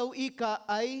kayo daw ika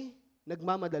ay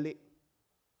nagmamadali.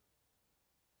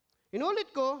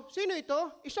 Inulit ko, sino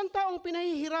ito? Isang taong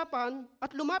pinahihirapan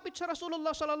at lumapit sa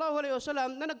Rasulullah sallallahu alaihi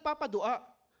wasallam na nagpapadua.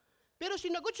 Pero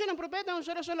sinagot siya ng Propeta sallallahu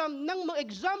alaihi wasallam ng mga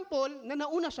example na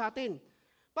nauna sa atin.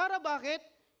 Para bakit?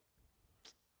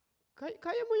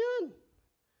 Kaya mo yan.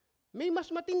 May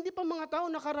mas matindi pa mga tao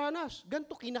nakaranas.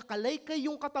 Ganto kinakalaykay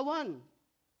yung katawan.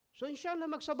 So inshallah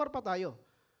magsabar pa tayo.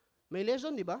 May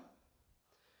lesson, di ba?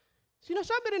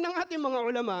 Sinasabi rin ng ating mga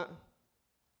ulama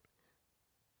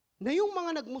na yung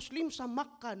mga nagmuslim sa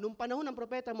Makkah noong panahon ng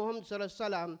Propeta Muhammad sallallahu alaihi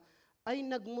wasallam ay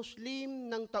nagmuslim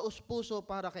ng taos-puso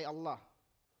para kay Allah.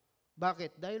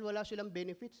 Bakit? Dahil wala silang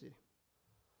benefits eh.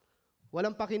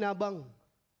 Walang pakinabang.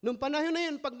 Noong panahon na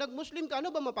yun, pag nagmuslim ka,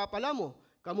 ano ba mapapala mo?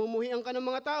 Kamumuhian ka ng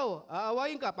mga tao,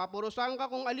 aawayin ka, papurusahan ka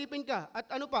kung alipin ka, at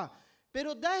ano pa.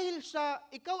 Pero dahil sa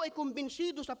ikaw ay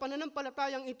kumbinsido sa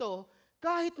pananampalatayang ito,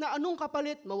 kahit na anong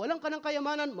kapalit, mawalan ka ng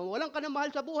kayamanan, mawalan ka ng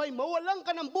mahal sa buhay, mawalan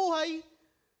ka ng buhay,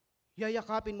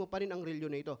 yayakapin mo pa rin ang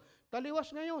reliyon na ito. Taliwas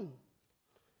ngayon.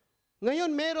 Ngayon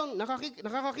meron,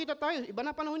 nakakakita tayo, iba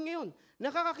na panahon ngayon,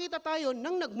 nakakakita tayo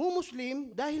ng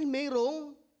nagmumuslim dahil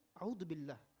mayroong,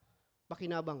 audubillah,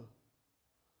 pakinabang.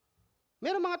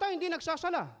 Meron mga tao hindi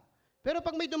nagsasala. Pero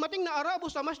pag may dumating na Arabo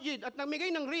sa masjid at namigay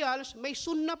ng reals, may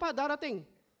sunna pa darating.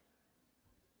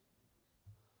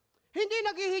 Hindi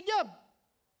naghihijab.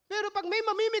 Pero pag may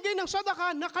mamimigay ng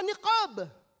sadaka, nakanikab.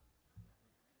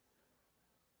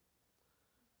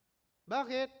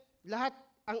 Bakit? Lahat,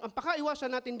 ang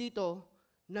pakaiwasan natin dito,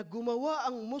 na gumawa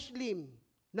ang Muslim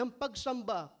ng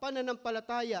pagsamba,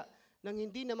 pananampalataya, nang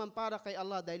hindi naman para kay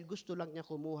Allah dahil gusto lang niya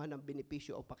kumuha ng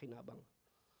benepisyo o pakinabang.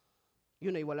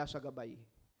 Yun ay wala sa gabay.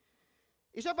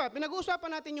 Isa pa,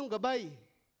 pinag-uusapan natin yung gabay.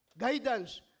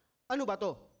 Guidance. Ano ba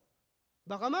to?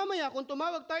 Baka mamaya, kung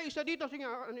tumawag tayo isa dito, sige,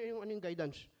 ano yung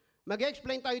guidance?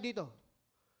 Mag-explain tayo dito.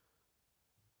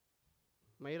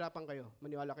 Mahirapan kayo,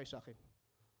 maniwala kayo sa akin.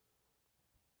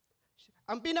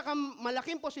 Ang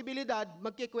pinakamalaking posibilidad,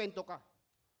 magkikwento ka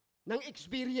ng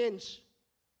experience,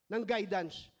 ng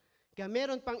guidance. Kaya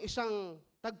meron pang isang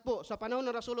tagpo sa panahon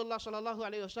ng Rasulullah sallallahu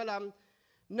alaihi wasallam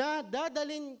na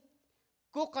dadalin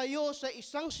ko kayo sa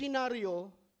isang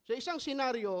senaryo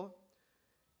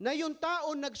na yung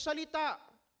tao nagsalita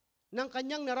ng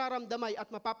kanyang nararamdamay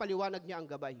at mapapaliwanag niya ang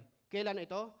gabay. Kailan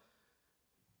ito?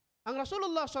 Ang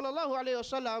Rasulullah sallallahu alaihi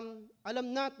wasallam, alam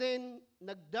natin,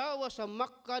 nagdawa sa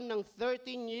Makkah ng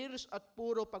 13 years at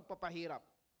puro pagpapahirap.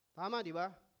 Tama, di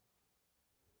ba?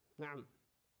 Naam.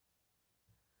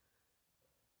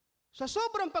 Sa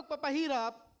sobrang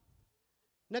pagpapahirap,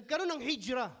 nagkaroon ng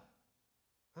hijrah.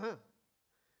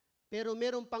 Pero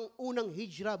meron pang unang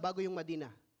hijrah bago yung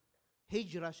Madina.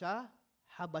 Hijrah sa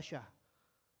Habasha,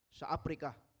 sa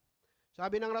Afrika.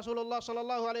 Sabi ng Rasulullah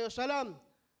sallallahu alaihi wasallam,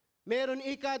 meron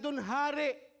doon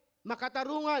hari,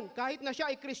 makatarungan, kahit na siya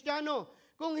ay Kristiyano.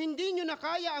 Kung hindi nyo na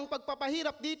kaya ang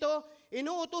pagpapahirap dito,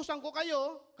 inuutusan ko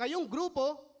kayo, kayong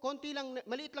grupo, konti lang,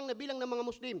 maliit lang na bilang ng mga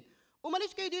Muslim.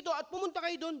 Umalis kayo dito at pumunta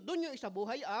kayo doon nyo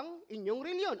isabuhay ang inyong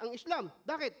reliyon, ang Islam.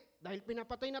 Bakit? Dahil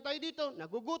pinapatay na tayo dito,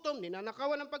 nagugutom,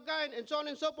 ninanakawan ng pagkain, and so on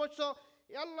and so forth. So,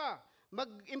 yalla,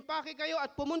 mag-impake kayo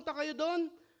at pumunta kayo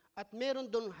doon at meron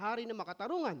doon hari na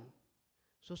makatarungan.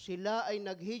 So sila ay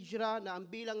naghijra na ang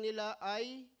bilang nila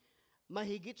ay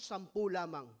mahigit 10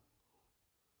 lamang.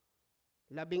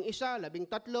 11,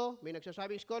 13, may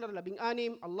nagsasabing scholar,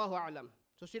 16, Allahu a'lam.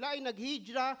 So sila ay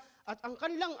naghijra at ang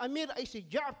kanilang amir ay si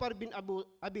Ja'far bin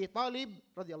Abi Talib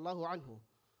radiyallahu anhu.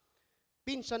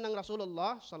 Pinsan ng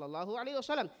Rasulullah sallallahu alaihi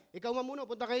wasallam. Ikaw muna,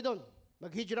 punta kayo doon.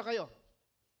 Maghijra kayo.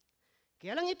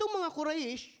 Kaya lang itong mga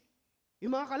Quraysh,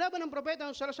 yung mga kalaban ng Propeta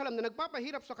sallallahu alaihi wasallam na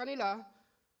nagpapahirap sa kanila,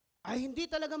 ay hindi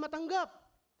talaga matanggap.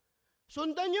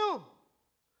 Sundan nyo.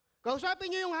 Kausapin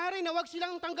nyo yung hari na wag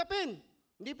silang tanggapin.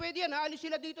 Hindi pwede yan, aalis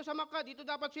sila dito sa Makkah, dito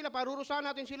dapat sila, parurusahan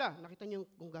natin sila. Nakita nyo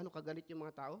kung gaano kagalit yung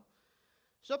mga tao?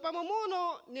 So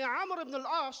pamumuno ni Amr ibn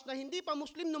al-As na hindi pa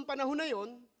Muslim nung panahon na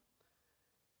yon,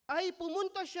 ay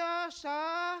pumunta siya sa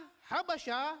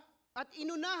Habasha at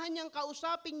inunahan niyang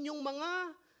kausapin yung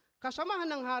mga kasamahan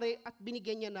ng hari at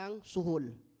binigyan niya ng suhol.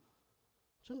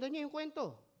 Sundan niyo yung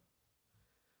kwento.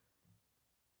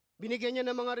 Binigyan niya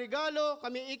ng mga regalo,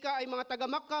 kami ay mga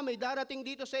taga-Makkah, may darating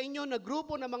dito sa inyo na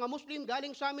grupo ng mga Muslim,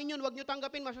 galing sa amin yun, huwag niyo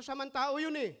tanggapin, masasamang tao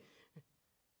yun eh.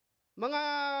 Mga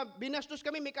binastos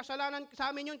kami, may kasalanan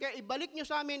sa amin yun, kaya ibalik niyo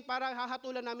sa amin para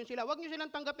hahatulan namin sila. Huwag niyo silang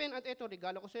tanggapin at eto,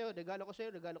 regalo ko sa iyo, regalo ko sa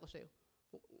iyo, regalo ko sa iyo.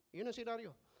 Yun ang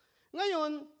senaryo.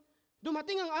 Ngayon,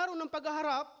 dumating ang araw ng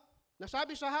paghaharap,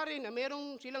 nasabi sa hari na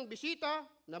merong silang bisita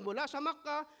na mula sa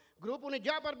Makkah, grupo ni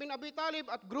Ja'far bin Abi Talib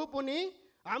at grupo ni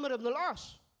Amr ibn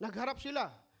al-As. Nagharap sila.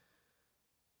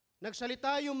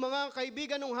 Nagsalita yung mga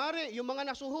kaibigan ng hari, yung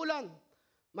mga nasuhulan.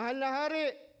 Mahal na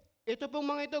hari, ito pong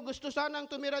mga ito gusto sanang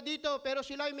tumira dito, pero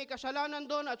sila ay may kasalanan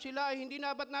doon at sila ay hindi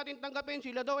na ba't natin tanggapin.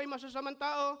 Sila daw ay masasamang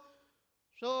tao.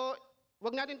 So,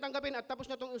 wag natin tanggapin at tapos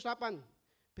na itong usapan.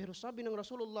 Pero sabi ng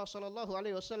Rasulullah sallallahu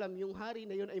alaihi wasallam, yung hari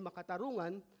na yun ay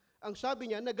makatarungan. Ang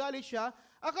sabi niya, nagalit siya,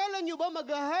 akala niyo ba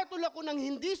maghahatol ako ng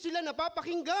hindi sila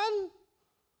napapakinggan?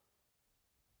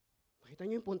 Nakita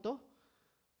niyo yung punto?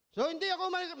 So hindi ako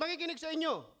makikinig sa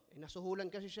inyo. Nasuhulan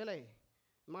kasi sila eh.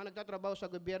 Mga nagtatrabaho sa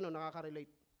gobyerno,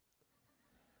 nakaka-relate.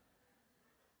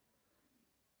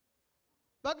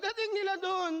 Pagdating nila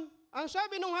doon, ang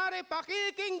sabi ng hari,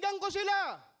 pakikinggan ko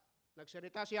sila.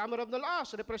 Nagsalita si Amr ibn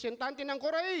al-As, representante ng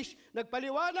Quraysh,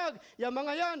 nagpaliwanag, yung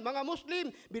mga yan, mga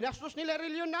Muslim, binastos nila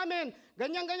reliyon namin,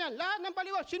 ganyan-ganyan, lahat ng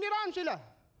paliwanag, siniraan sila.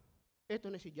 Ito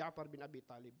na si Ja'far bin Abi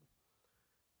Talib.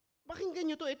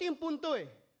 Pakinggan nyo to, ito yung punto eh.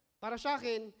 Para sa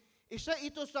akin, isa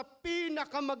ito sa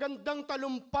pinakamagandang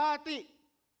talumpati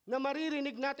na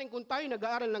maririnig natin kung tayo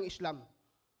nag-aaral ng Islam.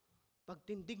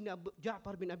 Pagtindig na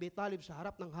Ja'far bin Abi Talib sa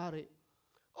harap ng hari,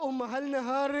 "O mahal na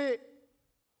hari,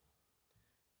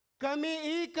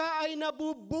 kami ay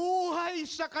nabubuhay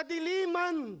sa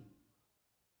kadiliman."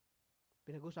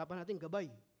 Pinag-usapan natin gabay.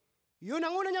 Yun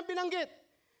ang una niyang binanggit.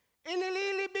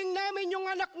 Inililibing namin yung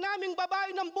anak naming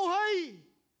babae ng buhay.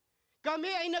 Kami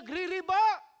ay nagririba.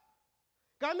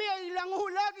 Kami ay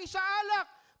langulagi sa alak.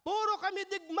 Puro kami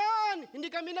digmaan.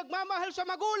 Hindi kami nagmamahal sa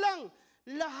magulang.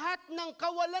 Lahat ng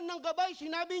kawalan ng gabay,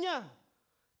 sinabi niya.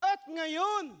 At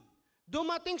ngayon,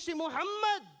 dumating si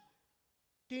Muhammad.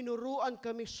 Tinuruan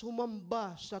kami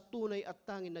sumamba sa tunay at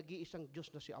tanging nag-iisang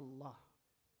Diyos na si Allah.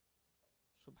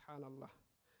 Subhanallah.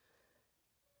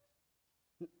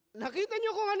 Nakita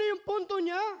niyo kung ano yung punto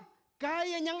niya?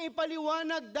 Kaya niyang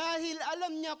ipaliwanag dahil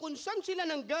alam niya kung saan sila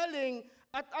nanggaling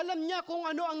at alam niya kung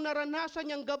ano ang naranasan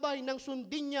niyang gabay nang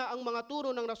sundin niya ang mga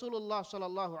turo ng Rasulullah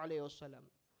sallallahu alaihi wasallam.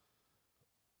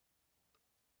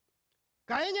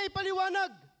 Kaya niya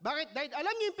ipaliwanag. Bakit? Dahil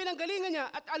alam niya yung pinanggalingan niya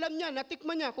at alam niya,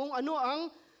 natikman niya kung ano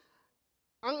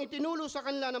ang itinulo sa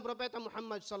kanila ng Propeta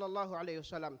Muhammad sallallahu alaihi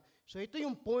wasallam. So ito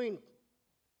yung point.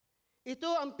 Ito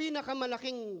ang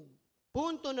pinakamalaking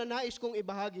punto na nais kong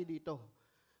ibahagi dito.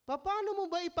 Paano mo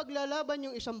ba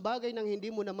ipaglalaban yung isang bagay nang hindi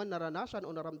mo naman naranasan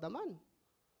o naramdaman?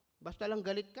 Basta lang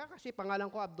galit ka kasi pangalan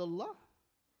ko Abdullah.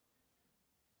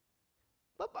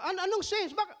 Anong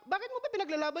sense? Bakit mo ba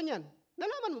pinaglalaban yan?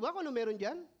 Nalaman mo ba kung ano meron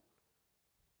dyan?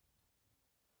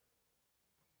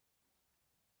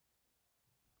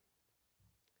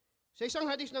 Sa isang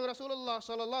hadis ng Rasulullah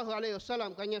sallallahu alaihi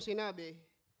wasallam, kanya sinabi,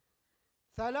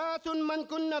 "Thalathun man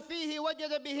kunna fihi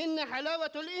wajada bihinna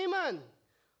halawatul iman."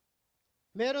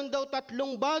 Meron daw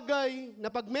 3 bagay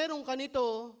na pag meron ka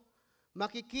nito,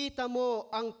 makikita mo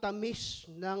ang tamis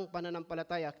ng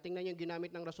pananampalataya. Tingnan niyo yung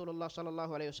ginamit ng Rasulullah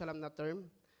sallallahu alaihi wasallam na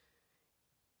term.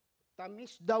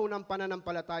 Tamis daw ng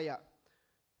pananampalataya.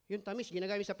 Yung tamis,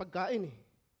 ginagamit sa pagkain eh.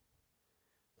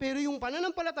 Pero yung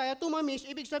pananampalataya, tumamis,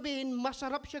 ibig sabihin,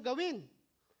 masarap siya gawin.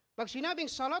 Pag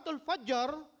sinabing Salatul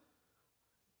Fajr,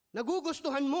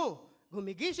 nagugustuhan mo.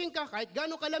 Gumigising ka, kahit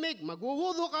gaano kalamig,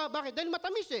 magwuwudu ka. Bakit? Dahil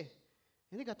matamis eh.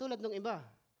 Hindi katulad ng iba.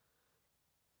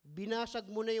 Binasag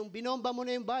mo na binomba mo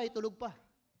na yung bahay, tulog pa.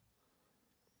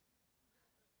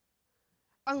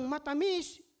 Ang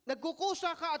matamis,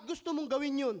 nagkukusa ka at gusto mong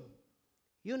gawin yun.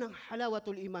 Yun ang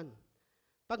halawatul iman.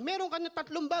 Pag meron ka na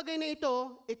 3 bagay na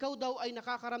ito, ikaw daw ay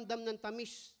nakakaramdam ng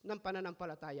tamis ng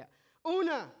pananampalataya.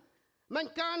 Una, man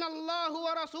kana Allahu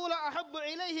wa rasula ahabbu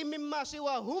ilayhi mimma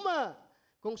siwahuma.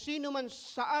 Kung sino man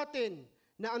sa atin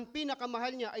na ang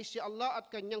pinakamahal niya ay si Allah at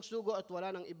kanyang sugo at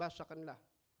wala nang iba sa kanila.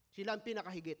 Sila ang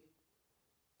pinakahigit.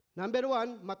 Number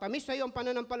 1, matamis sa iyo ang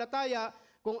pananampalataya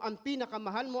kung ang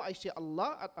pinakamahal mo ay si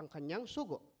Allah at ang kanyang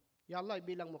sugo. Ya Allah,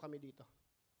 ibilang mo kami dito.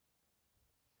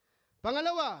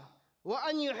 Pangalawa, wa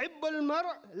an yuhibbul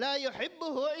mar' la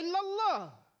yuhibbuhu illa Allah.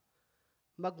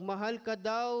 Magmahal ka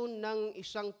daw ng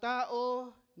isang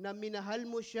tao na minahal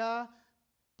mo siya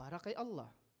para kay Allah.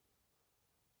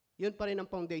 Yun pa rin ang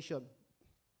foundation.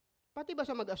 Pati ba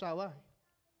sa mag-asawa?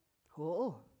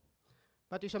 Oo.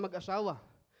 Pati sa mag-asawa.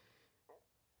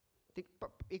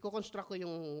 Iko-construct ko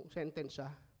yung sentence ha.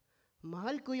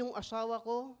 Mahal ko yung asawa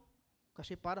ko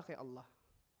kasi para kay Allah.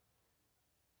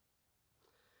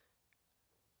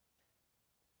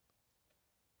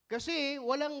 Kasi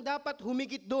walang dapat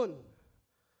humigit doon.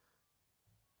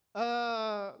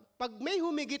 Pag may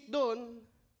humigit doon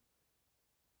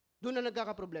na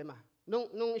nagkakaproblema.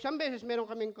 Nung isang beses, meron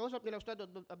kaming kausap nila Ustadz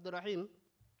Abdurrahim.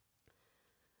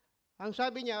 Ang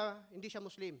sabi niya, hindi siya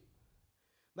Muslim.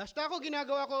 Basta ako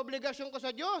ginagawa ko obligasyon ko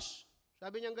sa Diyos.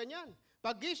 Sabi niya ganyan.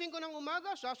 Paggising ko ng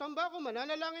umaga, sasamba ko,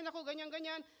 mananalangin ako,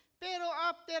 ganyan-ganyan. Pero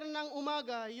after ng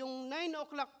umaga, yung 9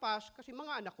 o'clock pass, kasi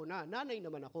mga anak ko na, nanay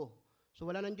naman ako. So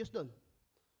wala ng Diyos doon.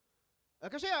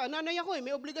 Kasi nanay ako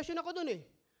may obligasyon ako doon eh.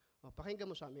 Pakinggan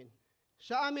mo sa amin.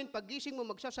 Sa amin, paggising mo,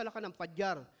 magsasala ka ng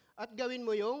Fajr at gawin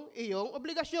mo yung iyong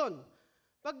obligasyon.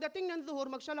 Pagdating ng Zuhur,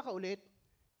 magsala ka ulit.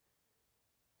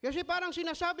 Kasi parang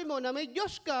sinasabi mo na may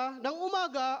Diyos ka ng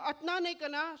umaga at nanay ka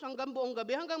na hanggang buong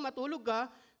gabi, hanggang matulog ka,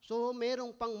 so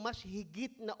merong pang mas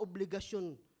higit na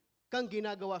obligasyon kang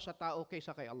ginagawa sa tao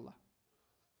kaysa kay Allah.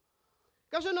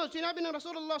 Kasunod, sinabi ng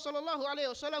Rasulullah sallallahu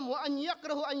alaihi wasallam, wa an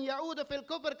yakrahu an yauda fil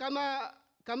kufr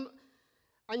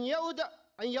an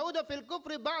yauda fil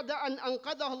kufri ba'da an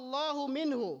anqadahu Allahu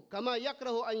minhu kama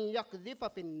yakrahu an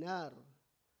yakdhifa fin nar.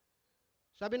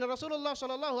 Sabi ng Rasulullah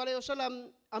sallallahu alaihi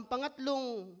wasallam, ang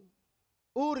pangatlong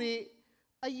uri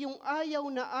ay yung ayaw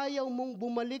na ayaw mong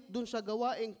bumalik dun sa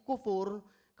gawaing kufur,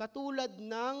 katulad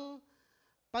ng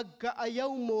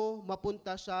pagkaayaw mo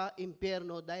mapunta sa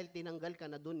impyerno dahil tinanggal ka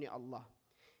na dun ni Allah.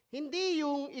 Hindi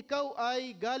yung ikaw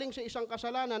ay galing sa isang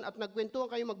kasalanan at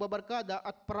nagkwentuhan kayo magbabarkada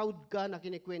at proud ka na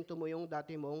kinikwento mo yung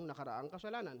dati mong nakaraang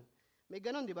kasalanan. May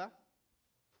ganon, di ba?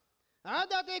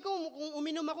 Dati kung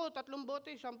uminom ako, 3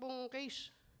 bote, 10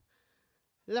 case.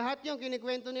 Lahat yung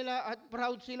kinikwento nila at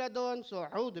proud sila doon. So,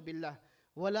 a'udzubillah.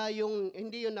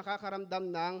 Hindi yung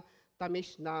nakakaramdam ng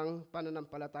tamis ng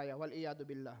pananampalataya. Wal-iyadu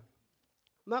billah.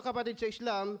 Mga kapatid sa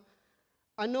Islam,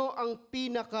 ano ang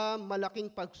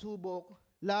pinakamalaking pagsubok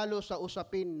lalo sa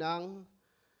usapin ng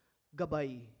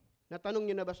gabay? Natanong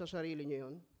niyo na ba sa sarili niyo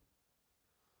yun?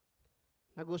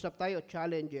 Nag-usap tayo,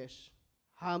 challenges,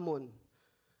 hamon.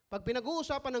 Pag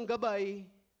pinag-uusapan ng gabay,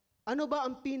 ano ba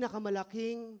ang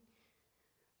pinakamalaking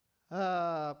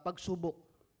pagsubok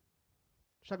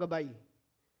sa gabay?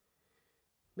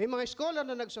 May mga scholar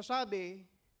na nagsasabi,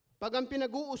 pag ang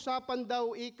pinag-uusapan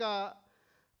daw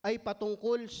ay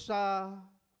patungkol sa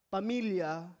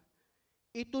pamilya,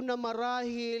 ito na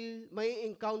marahil may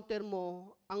encounter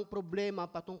mo ang problema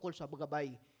patungkol sa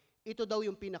gabay. Ito daw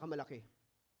yung pinakamalaki.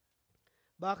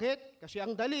 Bakit? Kasi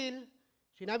ang dalil,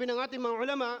 sinabi ng ating mga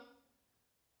ulama,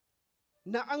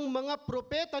 na ang mga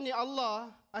propeta ni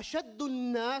Allah,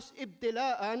 asyaddun nas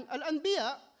ibtilaan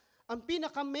al-anbiya, ang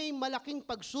pinakamay malaking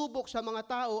pagsubok sa mga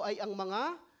tao ay ang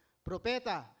mga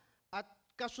propeta. At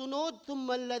kasunod,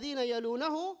 thumma alladhina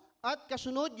yalunahu, at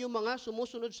kasunod yung mga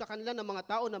sumusunod sa kanila ng mga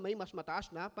tao na may mas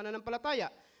mataas na pananampalataya.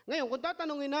 Ngayon, kung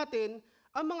tatanungin natin,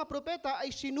 ang mga propeta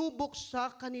ay sinubok sa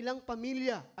kanilang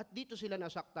pamilya at dito sila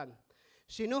nasaktan.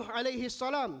 Si Nuh alayhi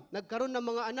salam, nagkaroon ng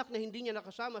mga anak na hindi niya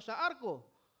nakasama sa arko.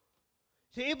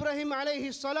 Si Ibrahim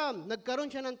alayhi salam, nagkaroon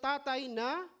siya ng tatay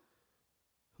na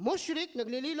mushrik,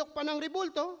 naglililok pa ng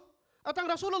ribulto. At ang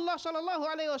Rasulullah sallallahu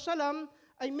alaihi wasallam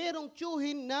ay merong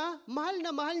tiyuhin na mahal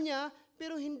niya,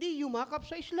 pero hindi yumakap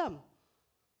sa Islam.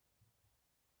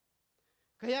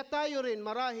 Kaya tayo rin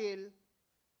marahil,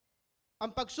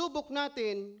 ang pagsubok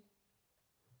natin,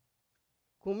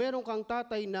 kung meron kang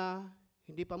tatay na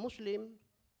hindi pa Muslim,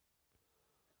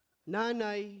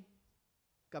 nanay,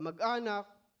 kamag-anak,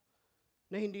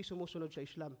 na hindi sumusunod sa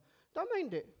Islam. Tama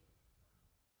hindi.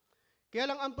 Kaya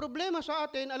lang ang problema sa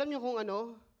atin, alam niyo kung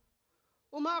ano,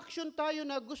 uma-action tayo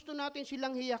na gusto natin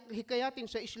silang hikayatin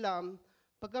sa Islam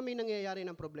pag kami nangyayari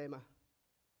ng problema.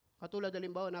 Katulad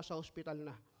halimbawa, nasa hospital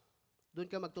na. Doon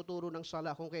ka magtuturo ng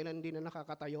sala kung kailan hindi na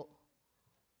nakakatayo.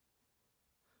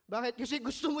 Bakit? Kasi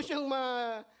gusto mo siyang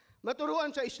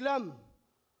maturuan sa Islam.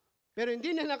 Pero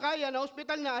hindi na nakaya, na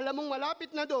hospital na, alam mong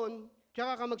malapit na doon,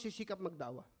 tsaka ka magsisikap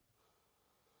magdawa.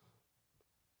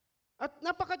 At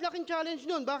napakalaking challenge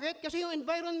nun. Bakit? Kasi yung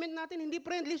environment natin hindi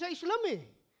friendly sa Islam eh.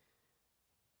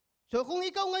 So kung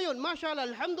ikaw ngayon, mashallah,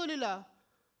 alhamdulillah,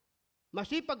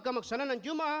 masipag ka magsala ng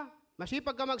Jum'ah,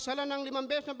 masipag ka magsala ng 5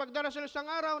 beses ng pagdarasal sa isang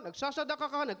araw, nagsasadaka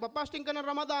ka, nagpapasting ka ng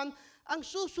Ramadan, ang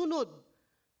susunod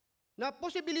na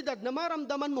posibilidad na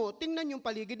maramdaman mo, tingnan yung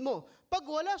paligid mo. Pag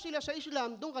wala sila sa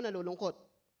Islam, doon ka nalulungkot.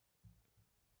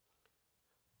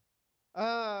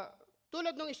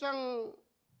 Tulad ng isang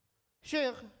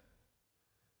sheikh,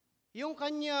 yung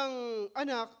kanyang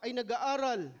anak ay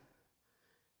nag-aaral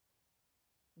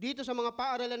dito sa mga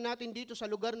paaralan natin dito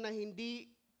sa lugar na hindi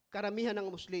karamihan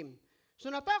ng Muslim. So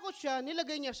natakot siya,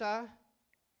 nilagay niya sa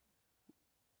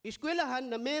eskwelahan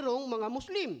na merong mga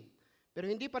Muslim. Pero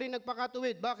hindi pa rin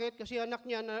nagpakatuwid. Bakit? Kasi anak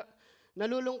niya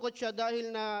nalulungkot siya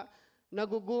dahil na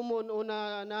nagugumon o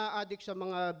na-addict sa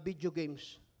mga video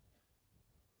games.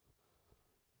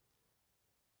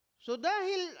 So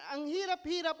dahil ang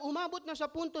hirap-hirap, umabot na sa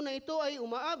punto na ito ay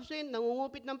umaabsent,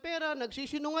 nangungupit ng pera,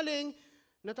 nagsisinungaling,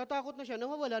 natatakot na siya,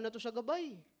 nawawala na to sa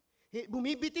gabay.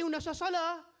 Bumibitiw na sa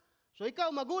sala. So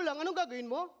ikaw, magulang, anong gagawin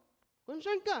mo?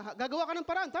 Concern ka, gagawa ka ng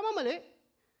paraan. Tama, mali?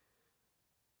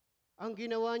 Ang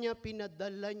ginawa niya,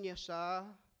 pinadala niya sa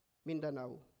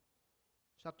Mindanao,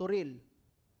 sa Turil.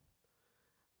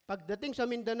 Pagdating sa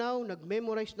Mindanao,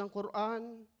 nag-memorize ng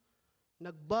Quran,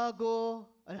 nagbago,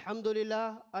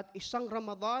 alhamdulillah, at isang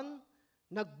Ramadan,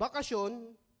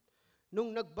 nagbakasyon,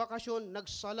 nung nagbakasyon,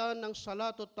 nagsala ng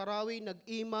salatot tarawih,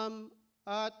 nag-imam,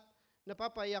 at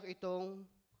napapayak itong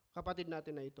kapatid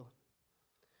natin na ito.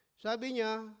 Sabi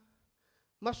niya,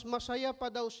 mas masaya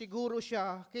pa daw siguro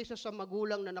siya kaysa sa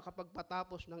magulang na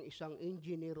nakapagpatapos ng isang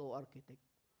engineer o architect.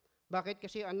 Bakit?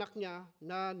 Kasi anak niya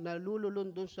na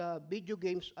nalululun doon sa video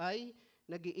games ay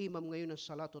nag-iimam ngayon ng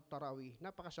salatot tarawih.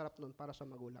 Napakasarap nun para sa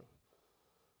magulang.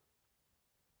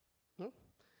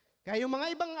 Kaya yung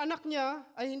mga ibang anak niya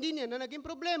ay hindi niya na naging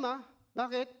problema.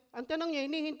 Bakit? Ang tanong niya,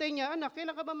 hinihintay niya, anak,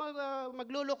 kailan ka ba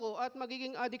magluloko at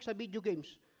magiging addict sa video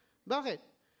games? Bakit?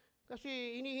 Kasi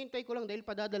hinihintay ko lang dahil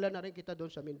padadala na rin kita doon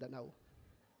sa Mindanao.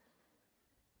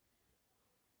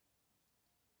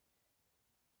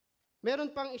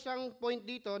 Meron pang isang point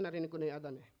dito, narinig ko na yung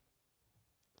Adan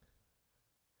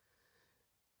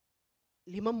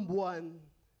 5 buwan,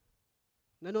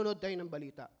 nanonood tayo ng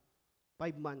balita.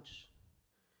 5 months.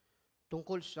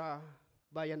 Tungkol sa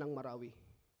bayan ng Marawi.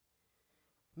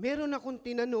 Meron akong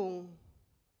tinanong,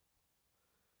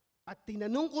 at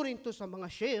tinanong ko rin to sa mga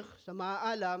sheikh, sa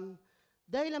maaalam,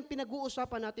 dahil ang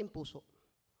pinag-uusapan natin puso.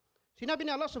 Sinabi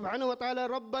ni Allah subhanahu wa ta'ala,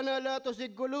 Rabbana la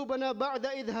tuzigh qulubana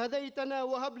ba'da idh hadaytana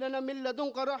wa hab lana min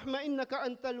ladunka rahma innaka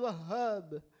antal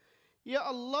wahhab. Ya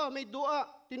Allah, may dua,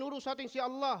 tinuro sa atin si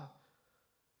Allah.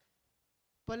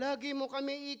 Palagi mo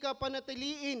kami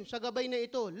ikapanatiliin sa gabay na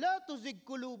ito. La tuzigh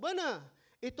qulubana.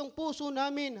 Itong puso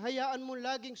namin, hayaan mo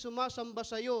laging sumasamba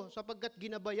sa iyo sapagkat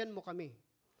ginabayan mo kami.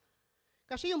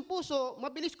 Kasi yung puso,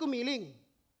 mabilis kumiling.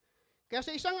 Kaya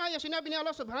sa isang aya, sinabi ni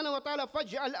Allah subhanahu wa ta'ala,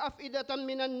 Faj'al af'idatan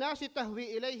minan nasi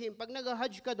tahwi ilayhim. Pag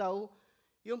nag-hajj ka daw,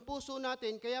 yung puso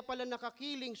natin, kaya pala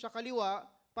nakakiling sa kaliwa,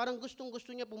 parang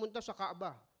gustong-gusto niya pumunta sa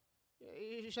Kaaba.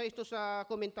 Isa ito sa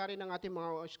komentary ng ating mga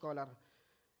scholar.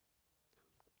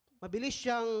 Mabilis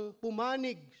siyang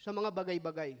pumanig sa mga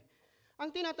bagay-bagay. Ang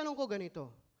tinatanong ko ganito,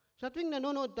 sa tuwing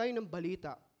nanonood tayo ng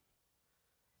balita,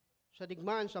 sa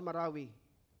digmaan sa Marawi,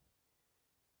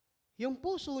 yung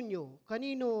puso nyo,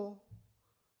 kanino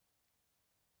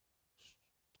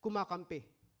kumakampi,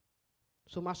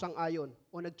 sumasang-ayon,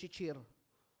 o nag-cheer?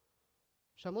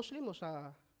 Sa Muslim o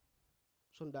sa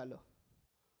sundalo?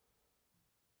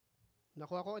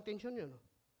 Nakuha ko attention yun.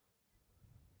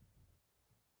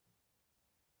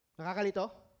 Nakakalito?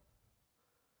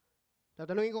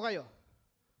 Tatanungin ko kayo.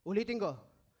 Ulitin ko.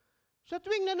 Sa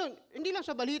tuwing nanon, hindi lang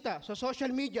sa balita, sa social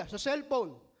media, sa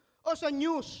cellphone, o sa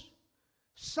news,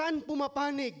 saan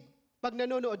pumapanig pag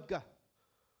nanonood ka?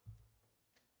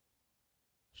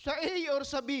 Sa A or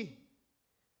sa B?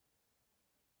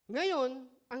 Ngayon,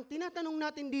 ang tinatanong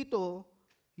natin dito,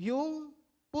 yung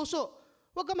puso.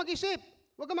 Huwag ka mag-isip.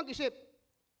 Huwag ka mag-isip.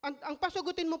 Ang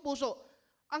pasagutin mo puso.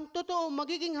 Ang totoo,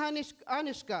 magiging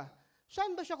honest ka.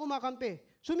 Saan ba siya kumakampi?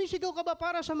 Sumisigaw ka ba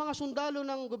para sa mga sundalo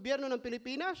ng gobyerno ng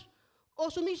Pilipinas? O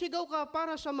sumisigaw ka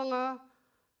para sa mga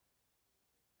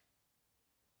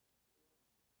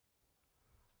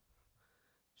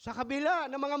sa kabila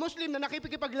ng mga Muslim na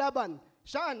nakikipaglaban?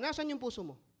 Saan? Nasaan yung puso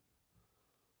mo?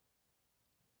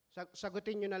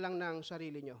 Sagutin nyo na lang ng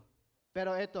sarili nyo.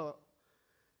 Pero ito,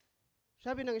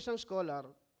 sabi ng isang scholar,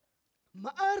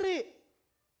 maari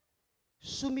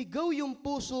sumigaw yung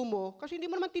puso mo kasi hindi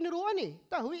mo naman tinuruan eh.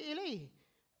 Tahwi ilay.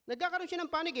 Nagkakaroon siya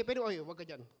ng panig eh, pero ay, wag ka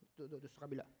dyan. Doon sa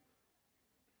kabila.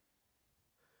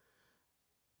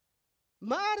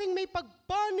 Maaring may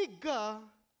pagpanig ka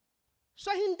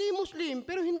sa hindi Muslim,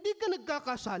 pero hindi ka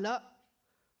nagkakasala.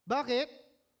 Bakit?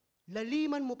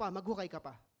 Laliman mo pa, maghukay ka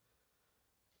pa.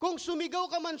 Kung sumigaw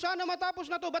ka man, sana matapos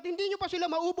na to, ba't hindi nyo pa sila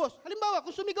maubos? Halimbawa,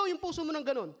 kung sumigaw yung puso mo ng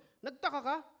ganon, nagtaka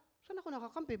ka, saan ako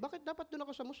nakakampi? Bakit dapat doon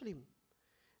ako sa Muslim?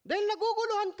 Dahil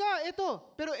naguguluhan ka,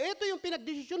 ito. Pero ito yung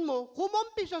pinagdesisyon mo,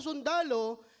 kumampi sa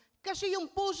sundalo, kasi yung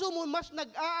puso mo mas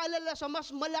nag-aalala sa mas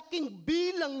malaking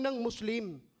bilang ng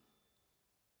Muslim.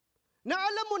 Na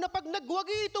alam mo na pag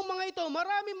nagwagi itong mga ito,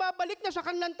 marami mabalik na sa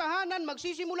kanilang tahanan,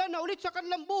 magsisimula na ulit sa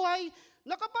kanilang buhay,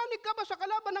 nakapanig ka ba sa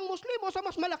kalaban ng Muslim o sa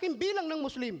mas malaking bilang ng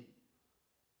Muslim?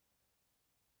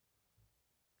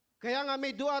 Kaya nga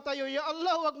may dua tayo, Ya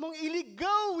Allah, huwag mong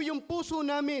iligaw yung puso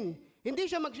namin. Hindi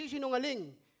siya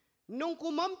magsisinungaling. Nung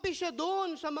kumampi siya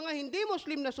doon sa mga hindi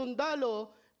Muslim na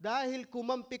sundalo, dahil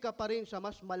kumampi ka pa rin sa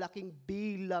mas malaking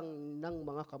bilang ng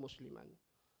mga kamusliman.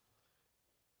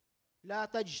 La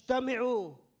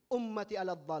tajtami'u ummati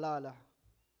ala dalalah.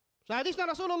 Sa hadis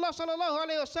na Rasulullah sallallahu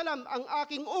alaihi wasallam, ang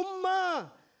aking umma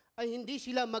ay hindi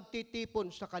sila magtitipon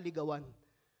sa kaligawan.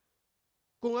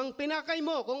 Kung ang pinakay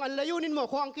mo, kung ang layunin mo,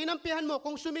 kung ang kinampihan mo,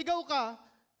 kung sumigaw ka,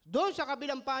 doon sa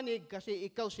kabilang panig, kasi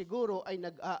ikaw siguro ay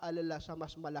nag-aalala sa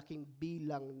mas malaking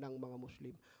bilang ng mga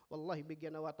Muslim. Wallahi,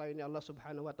 bigyan nawa tayo ni Allah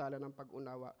subhanahu wa ta'ala ng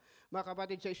pag-unawa. Mga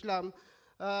kapatid sa Islam,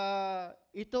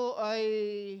 Ito ay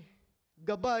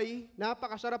gabay,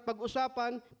 napakasarap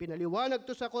pag-usapan, pinaliwanag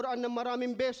to sa Quran ng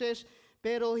maraming beses,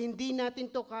 pero hindi natin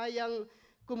to kayang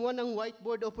kumuha ng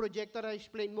whiteboard o projector na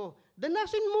explain mo.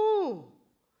 Danasin mo!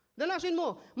 Danasin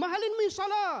mo. Mahalin mo yung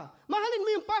sala, mahalin mo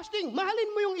yung fasting,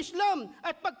 mahalin mo yung Islam,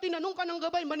 at pag tinanong ka ng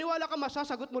gabay, maniwala ka,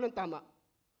 masasagot mo ng tama.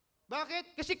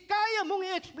 Bakit? Kasi kaya mong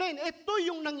i-explain, ito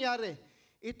yung nangyari.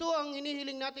 Ito ang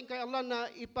inihiling natin kay Allah na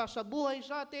ipasabuhay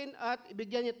sa atin at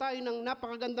ibigyan niya tayo ng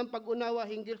napakagandang pag-unawa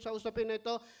hinggil sa usapin na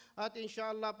ito. At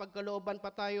inshallah, pagkalooban pa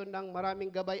tayo ng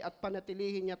maraming gabay at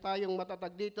panatilihin niya tayong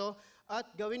matatag dito at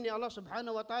gawin ni Allah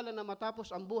subhanahu wa ta'ala na matapos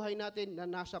ang buhay natin na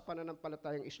nasa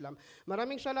pananampalatayang Islam.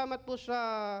 Maraming salamat po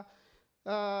sa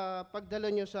pagdala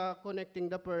niyo sa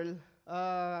Connecting the Pearl.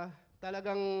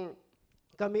 Talagang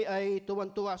kami ay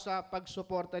tuwan-tuwa sa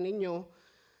pagsuporta ninyo.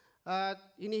 At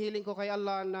inihiling ko kay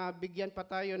Allah na bigyan pa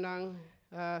tayo ng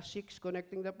 6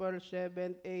 Connecting the Pearl,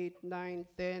 7, 8, 9,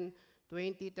 10,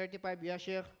 20, 35. Yeah,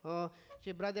 Sheikh.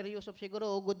 Si Brother Yusuf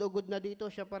siguro, ugod-ugod na dito.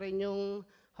 Siya pa rin yung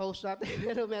host natin.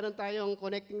 Pero meron tayong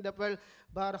Connecting the Pearl.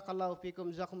 Barakallahu fikum,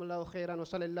 jazakumullahu khairan, wa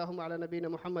sallallahu ala nabina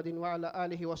Muhammadin wa ala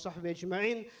alihi wa sahbihi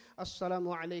ajma'in.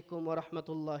 Assalamu alaikum wa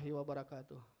rahmatullahi wa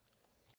barakatuh.